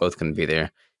and I both going to be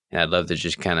there, and I'd love to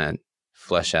just kind of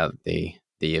flesh out the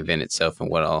event itself and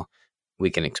what all we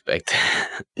can expect.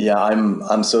 Yeah,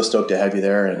 I'm so stoked to have you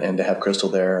there and to have Crystal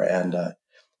there. And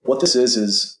what this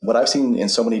is what I've seen in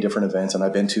so many different events, and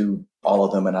I've been to all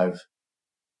of them, and I've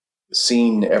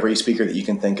seen every speaker that you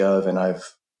can think of, and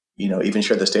I've even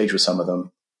shared the stage with some of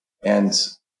them. And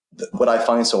what I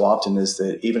find so often is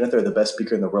that even if they're the best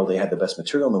speaker in the world, they had the best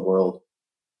material in the world,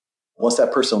 once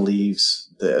that person leaves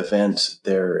the event,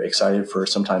 they're excited for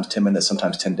sometimes 10 minutes,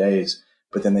 sometimes 10 days,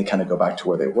 but then they kind of go back to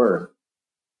where they were.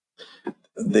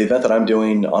 The event that I'm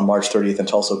doing on March 30th in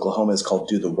Tulsa, Oklahoma is called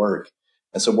Do the Work.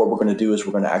 And so what we're going to do is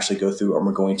we're going to actually go through and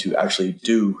we're going to actually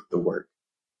do the work.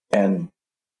 And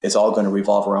it's all going to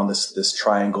revolve around this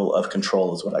triangle of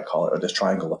control is what I call it, or this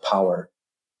triangle of power.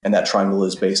 And that triangle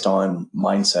is based on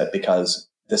mindset, because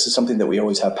this is something that we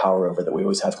always have power over, that we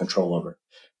always have control over.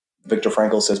 Viktor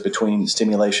Frankl says between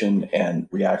stimulation and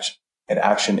reaction and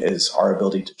action is our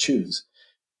ability to choose.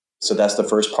 So that's the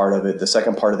first part of it. The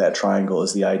second part of that triangle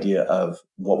is the idea of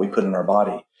what we put in our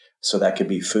body. So that could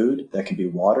be food, that could be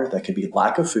water, that could be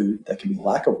lack of food, that can be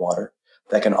lack of water.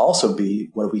 That can also be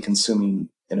what are we consuming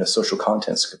in a social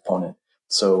contents component.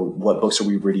 So what books are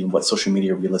we reading? What social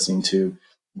media are we listening to?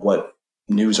 What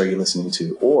news are you listening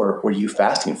to? Or what are you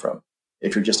fasting from?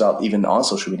 If you're just not even on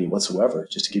social media whatsoever,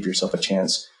 just to give yourself a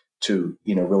chance to,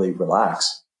 really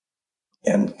relax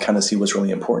and kind of see what's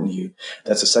really important to you.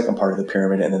 That's the second part of the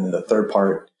pyramid. And then the third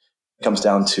part comes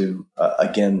down to,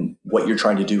 again, what you're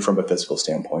trying to do from a physical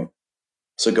standpoint.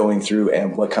 So going through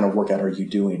and what kind of workout are you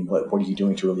doing? What are you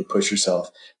doing to really push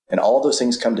yourself? And all those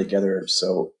things come together.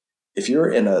 So if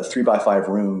you're in a 3x5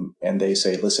 room and they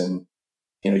say, listen,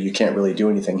 you can't really do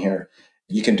anything here.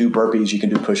 You can do burpees, you can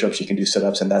do push-ups, you can do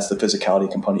sit-ups, and that's the physicality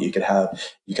component you could have.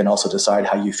 You can also decide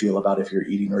how you feel about if you're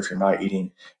eating or if you're not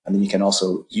eating. And then you can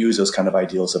also use those kind of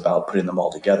ideals about putting them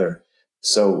all together.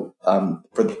 So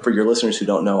for your listeners who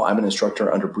don't know, I'm an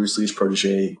instructor under Bruce Lee's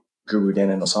protege, Guru Dan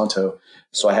Inosanto.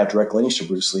 So I have direct lineage to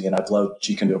Bruce Lee, and I've loved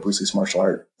Jeet Kune Do, Bruce Lee's martial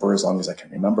art, for as long as I can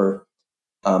remember.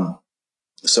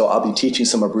 So I'll be teaching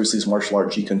some of Bruce Lee's martial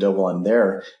art, Jeet Kune Do, while I'm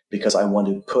there, because I want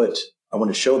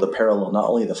to show the parallel, not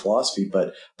only the philosophy,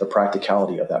 but the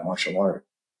practicality of that martial art.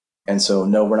 And so,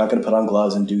 no, we're not going to put on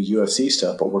gloves and do UFC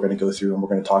stuff, but we're going to go through and we're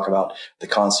going to talk about the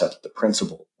concept, the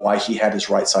principle, why he had his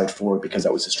right side forward, because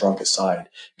that was his strongest side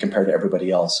compared to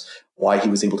everybody else, why he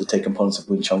was able to take components of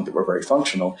Wing Chun that were very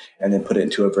functional and then put it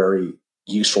into a very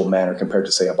useful manner compared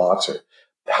to, say, a boxer,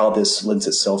 how this lends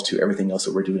itself to everything else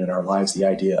that we're doing in our lives, the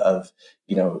idea of,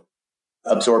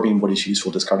 absorbing what is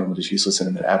useful, discarding what is useless,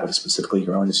 and then add what is specifically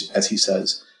your own, as he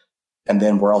says. And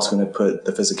then we're also going to put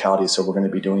the physicality. So we're going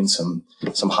to be doing some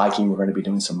hiking. We're going to be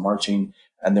doing some marching.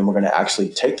 And then we're going to actually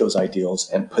take those ideals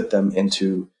and put them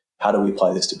into, how do we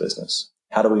apply this to business?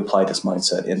 How do we apply this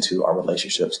mindset into our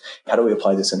relationships? How do we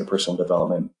apply this into personal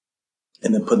development?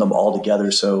 And then put them all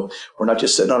together. So we're not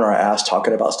just sitting on our ass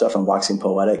talking about stuff and waxing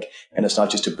poetic. And it's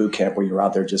not just a boot camp where you're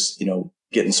out there just,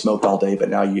 getting smoked all day, but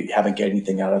now you haven't get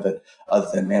anything out of it other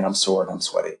than, man, I'm sore and I'm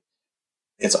sweaty.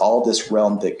 It's all this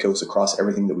realm that goes across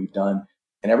everything that we've done.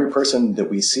 And every person that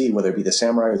we see, whether it be the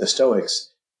samurai or the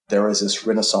Stoics, there is this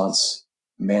Renaissance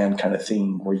man kind of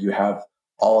theme where you have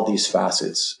all of these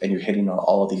facets and you're hitting on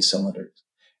all of these cylinders.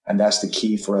 And that's the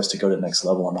key for us to go to the next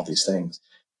level on all these things.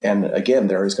 And again,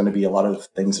 there is going to be a lot of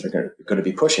things that are going to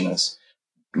be pushing us,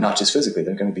 not just physically.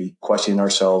 They're going to be questioning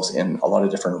ourselves in a lot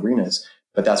of different arenas,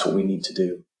 but that's what we need to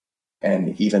do.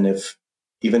 And even if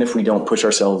we don't push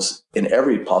ourselves in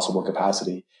every possible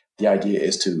capacity, the idea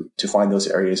is to find those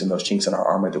areas and those chinks in our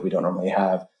armor that we don't normally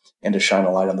have and to shine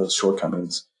a light on those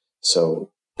shortcomings. So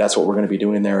that's what we're going to be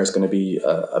doing there. It's going to be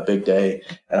a big day.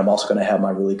 And I'm also going to have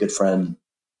my really good friend,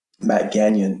 Matt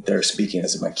Gagnon, there speaking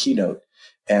as my keynote.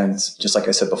 And just like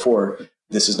I said before,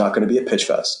 this is not going to be a pitch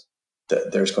fest.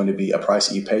 There's going to be a price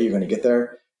that you pay. You're going to get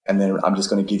there. And then I'm just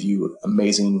going to give you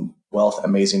amazing wealth,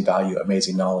 amazing value,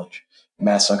 amazing knowledge.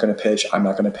 Matt's not going to pitch. I'm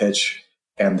not going to pitch.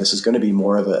 And this is going to be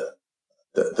more of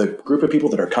the group of people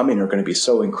that are coming are going to be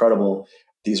so incredible.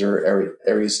 These are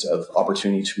areas of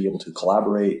opportunity to be able to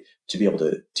collaborate, to be able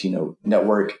to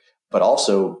network, but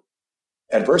also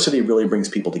adversity really brings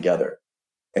people together.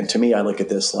 And to me, I look at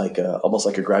this like almost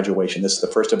like a graduation. This is the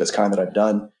first of its kind that I've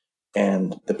done.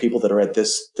 And the people that are at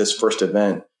this first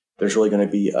event, there's really going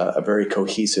to be a very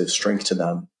cohesive strength to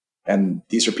them. And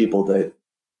these are people that,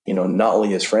 not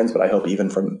only as friends, but I hope even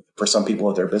for some people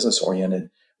that they're business oriented,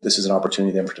 this is an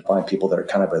opportunity then to find people that are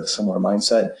kind of a similar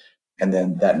mindset. And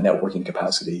then that networking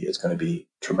capacity is going to be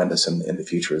tremendous in the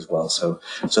future as well. So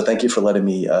thank you for letting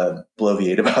me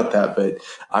bloviate about that. But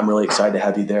I'm really excited to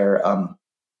have you there. I'm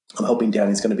hoping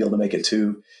Danny's going to be able to make it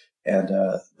too. And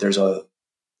there's a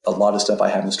lot of stuff I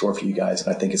have in store for you guys.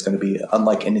 And I think it's going to be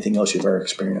unlike anything else you've ever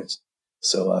experienced.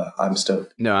 So I'm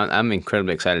stoked. No, I'm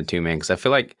incredibly excited too, man, because I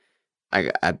feel like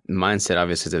mindset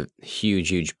obviously is a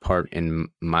huge part in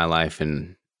my life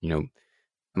and,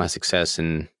 my success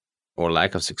or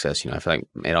lack of success. I feel like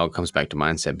it all comes back to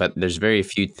mindset, but there's very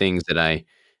few things that I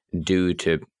do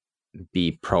to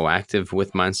be proactive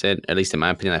with mindset. At least in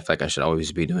my opinion, I feel like I should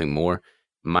always be doing more.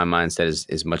 my mindset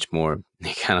is much more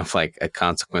kind of like a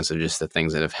consequence of just the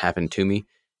things that have happened to me,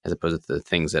 as opposed to the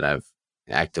things that I've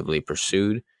actively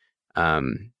pursued.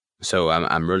 Um, so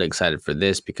I'm really excited for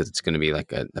this because it's going to be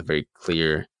like a very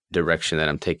clear direction that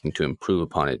I'm taking to improve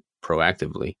upon it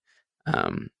proactively.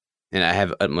 Um, and I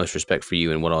have utmost respect for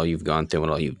you and what all you've gone through and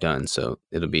what all you've done. So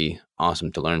it'll be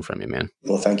awesome to learn from you, man.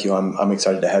 Well, thank you. I'm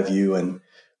excited to have you. And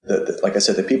like I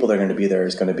said, the people that are going to be there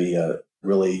is going to be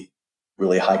really,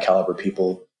 really high caliber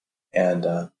people. And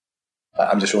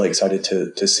I'm just really excited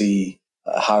to see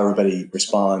how everybody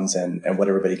responds and what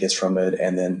everybody gets from it.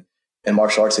 And then in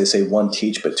martial arts, they say one,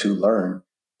 teach, but two, learn.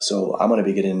 So I'm going to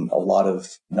be getting a lot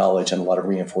of knowledge and a lot of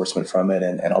reinforcement from it.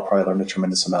 And I'll probably learn a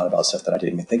tremendous amount about stuff that I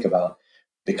didn't even think about,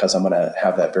 because I'm going to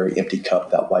have that very empty cup,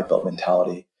 that white belt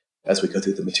mentality as we go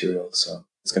through the material. So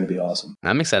it's going to be awesome.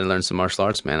 I'm excited to learn some martial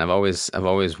arts, man. I've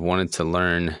always wanted to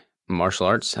learn martial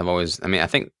arts. I mean, I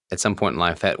think at some point in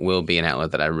life that will be an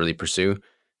outlet that I really pursue.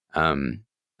 Um,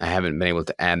 I haven't been able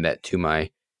to add that to my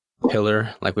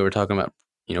pillar like we were talking about,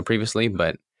 previously,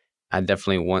 but I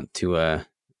definitely want to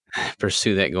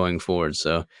pursue that going forward.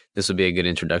 So this would be a good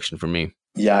introduction for me.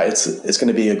 Yeah, it's going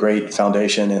to be a great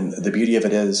foundation. And the beauty of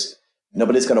it is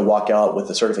nobody's going to walk out with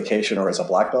a certification or as a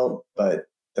black belt. But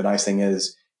the nice thing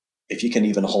is, if you can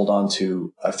even hold on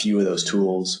to a few of those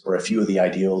tools or a few of the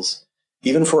ideals,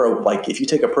 even for like, if you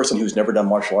take a person who's never done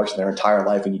martial arts in their entire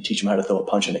life and you teach them how to throw a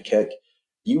punch and a kick,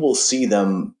 you will see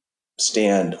them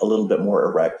stand a little bit more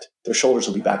erect. Their shoulders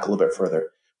will be back a little bit further.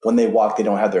 When they walk, they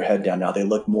don't have their head down now. They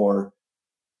look more,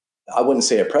 I wouldn't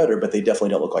say a predator, but they definitely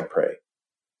don't look like prey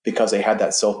because they had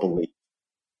that self-belief.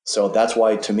 So that's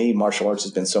why, to me, martial arts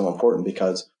has been so important,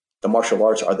 because the martial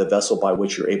arts are the vessel by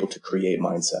which you're able to create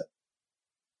mindset.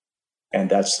 And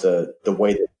that's the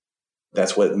way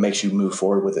that's what makes you move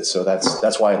forward with it. So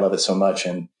that's why I love it so much.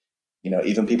 And,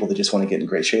 even people that just want to get in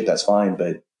great shape, that's fine.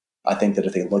 But I think that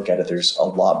if they look at it, there's a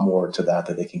lot more to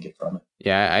that they can get from it.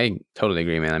 Yeah, I totally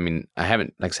agree, man. I mean,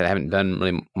 like I said, I haven't done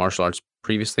really martial arts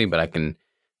previously, but I can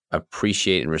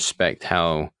appreciate and respect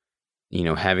how,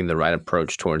 having the right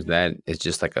approach towards that is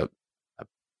just like a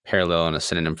parallel and a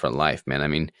synonym for life, man. I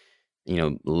mean,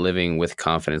 living with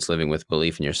confidence, living with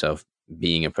belief in yourself,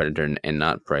 being a predator and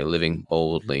not prey, living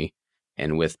boldly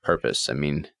and with purpose. I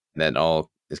mean, that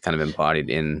all is kind of embodied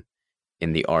in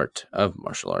the art of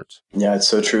martial arts. Yeah, it's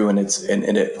so true. And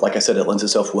it, like I said, it lends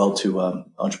itself well to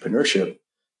entrepreneurship.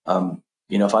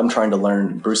 If I'm trying to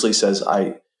learn, Bruce Lee says,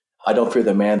 I don't fear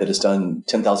the man that has done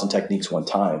 10,000 techniques one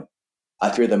time. I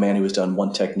fear the man who has done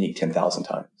one technique 10,000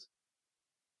 times.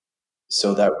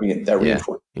 So that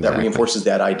Exactly. reinforces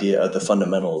that idea of the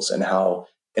fundamentals, and how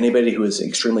anybody who is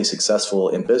extremely successful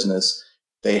in business,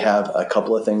 they have a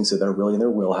couple of things that are really in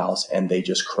their wheelhouse, and they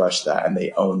just crush that and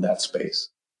they own that space.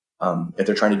 If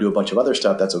they're trying to do a bunch of other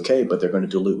stuff, that's okay, but they're going to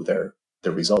dilute their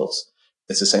results.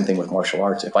 It's the same thing with martial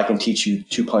arts. If I can teach you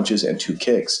 2 punches and 2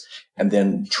 kicks, and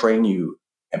then train you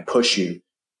and push you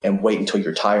and wait until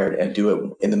you're tired and do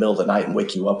it in the middle of the night and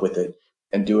wake you up with it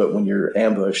and do it when you're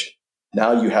ambushed,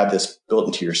 now you have this built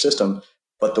into your system.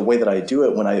 But the way that I do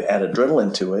it, when I add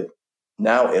adrenaline to it,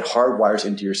 now it hardwires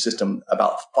into your system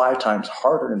about 5 times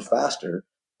harder and faster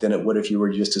than it would if you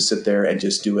were just to sit there and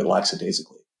just do it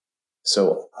lackadaisically.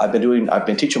 So I've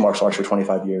been teaching martial arts for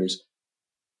 25 years.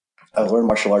 I've learned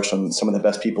martial arts from some of the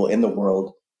best people in the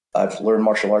world. I've learned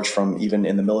martial arts from even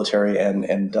in the military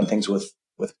and done things with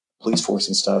police force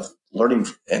and stuff, learning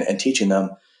and teaching them.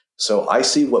 So I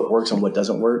see what works and what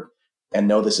doesn't work, and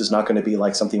know this is not going to be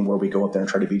like something where we go up there and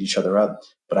try to beat each other up.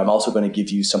 But I'm also going to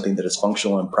give you something that is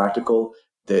functional and practical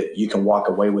that you can walk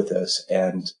away with this.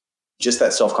 And just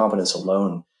that self-confidence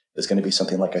alone is going to be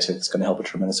something, like I said, it's going to help a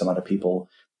tremendous amount of people.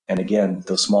 And again,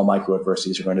 those small micro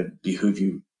adversities are going to behoove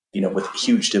you, with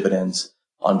huge dividends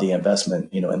on the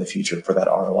investment, in the future for that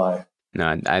ROI.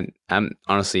 No, I'm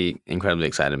honestly incredibly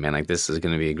excited, man. Like this is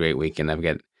going to be a great weekend. I've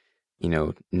got,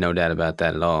 no doubt about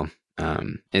that at all.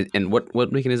 And what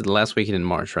weekend is it? The last weekend in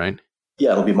March, right?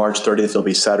 Yeah, it'll be March 30th. It'll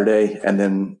be Saturday. And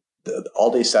then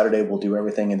all day Saturday, we'll do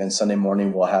everything. And then Sunday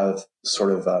morning, we'll have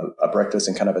sort of a breakfast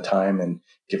and kind of a time, and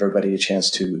give everybody a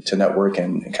chance to network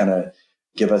and kind of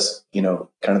give us, kind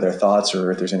of their thoughts,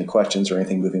 or if there's any questions or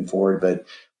anything moving forward. But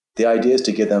the idea is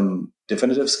to give them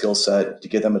definitive skill set, to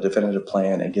give them a definitive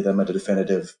plan, and give them a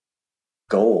definitive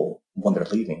goal when they're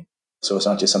leaving. So it's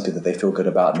not just something that they feel good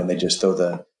about and then they just throw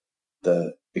the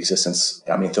throw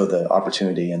the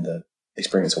opportunity and the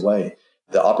experience away.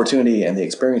 The opportunity and the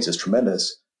experience is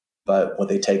tremendous, but what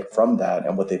they take from that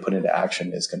and what they put into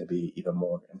action is going to be even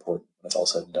more important when it's all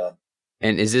said and done.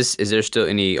 And is there still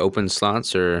any open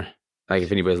slots, or like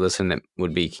if anybody's listening that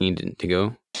would be keen to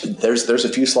go? There's a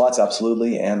few slots,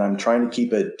 absolutely, and I'm trying to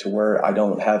keep it to where I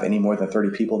don't have any more than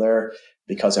 30 people there,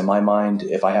 because in my mind,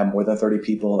 if I have more than 30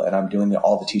 people and I'm doing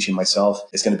all the teaching myself,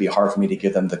 it's going to be hard for me to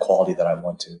give them the quality that I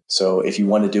want to. So if you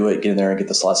want to do it, get in there and get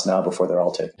the slots now before they're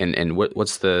all taken. And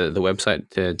what's the website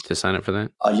to sign up for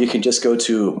that? You can just go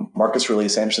to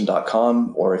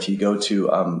marcusaureliusanderson.com, or if you go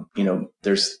to,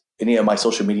 there's any of my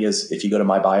social medias. If you go to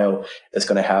my bio, it's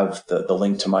going to have the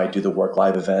link to my Do the Work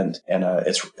live event, and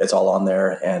it's all on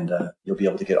there, and you'll be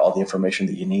able to get all the information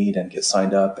that you need and get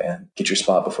signed up and get your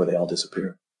spot before they all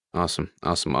disappear. Awesome.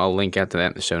 I'll link out to that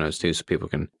in the show notes too, so people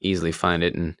can easily find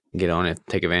it and get on it,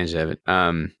 take advantage of it.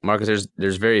 Marcus,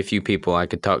 there's very few people I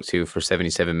could talk to for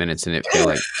 77 minutes and it feel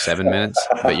like 7 minutes,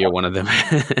 but you're one of them.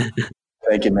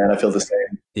 Thank you, man. I feel the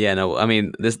same. Yeah, no, I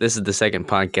mean, this is the second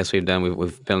podcast we've done.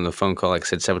 We've been on the phone call, like I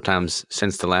said, several times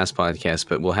since the last podcast,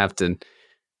 but we'll have to.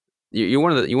 You're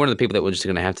one of the people that we're just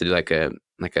gonna have to do like a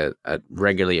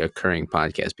regularly occurring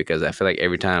podcast, because I feel like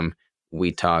every time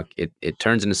we talk, it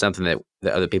turns into something that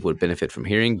other people would benefit from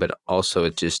hearing, but also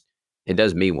it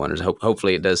does me wonders.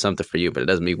 Hopefully, it does something for you, but it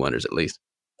does me wonders at least.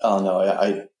 Oh no,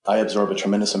 I absorb a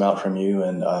tremendous amount from you,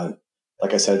 and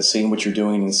like I said, seeing what you're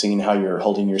doing and seeing how you're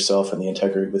holding yourself and the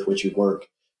integrity with which you work,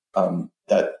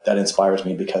 that inspires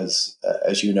me, because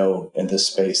as you know, in this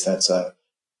space,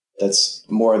 that's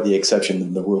more of the exception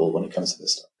than the rule when it comes to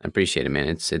this stuff. I appreciate it, man.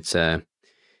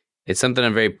 It's something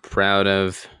I'm very proud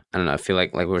of. I don't know. I feel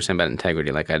like we were saying about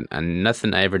integrity. Like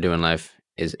nothing I ever do in life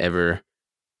is ever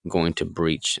going to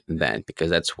breach that, because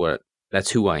that's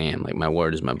who I am. Like my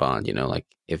word is my bond. Like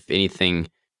if anything,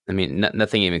 I mean,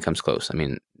 nothing even comes close. I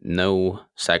mean, no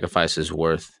sacrifice is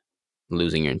worth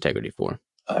losing your integrity for.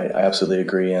 I absolutely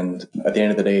agree. And at the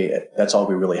end of the day, that's all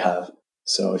we really have.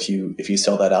 So if you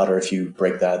sell that out, or if you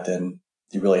break that, then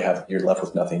you're left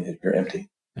with nothing. You're empty.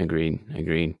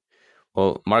 Agreed.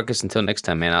 Well, Marcus, until next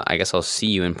time, man, I guess I'll see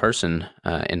you in person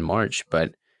in March,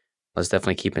 but let's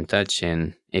definitely keep in touch.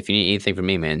 And if you need anything from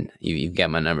me, man, you've got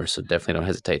my number, so definitely don't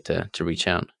hesitate to reach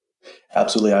out.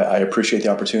 Absolutely. I appreciate the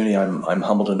opportunity. I'm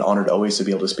humbled and honored always to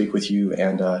be able to speak with you,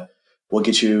 and I'll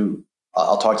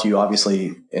talk to you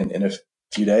obviously in a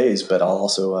few days, but I'll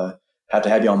also have to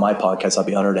have you on my podcast. I'll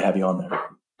be honored to have you on there.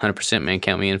 100%, man.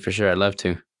 Count me in for sure. I'd love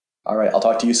to. All right. I'll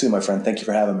talk to you soon, my friend. Thank you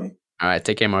for having me. All right.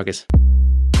 Take care, Marcus.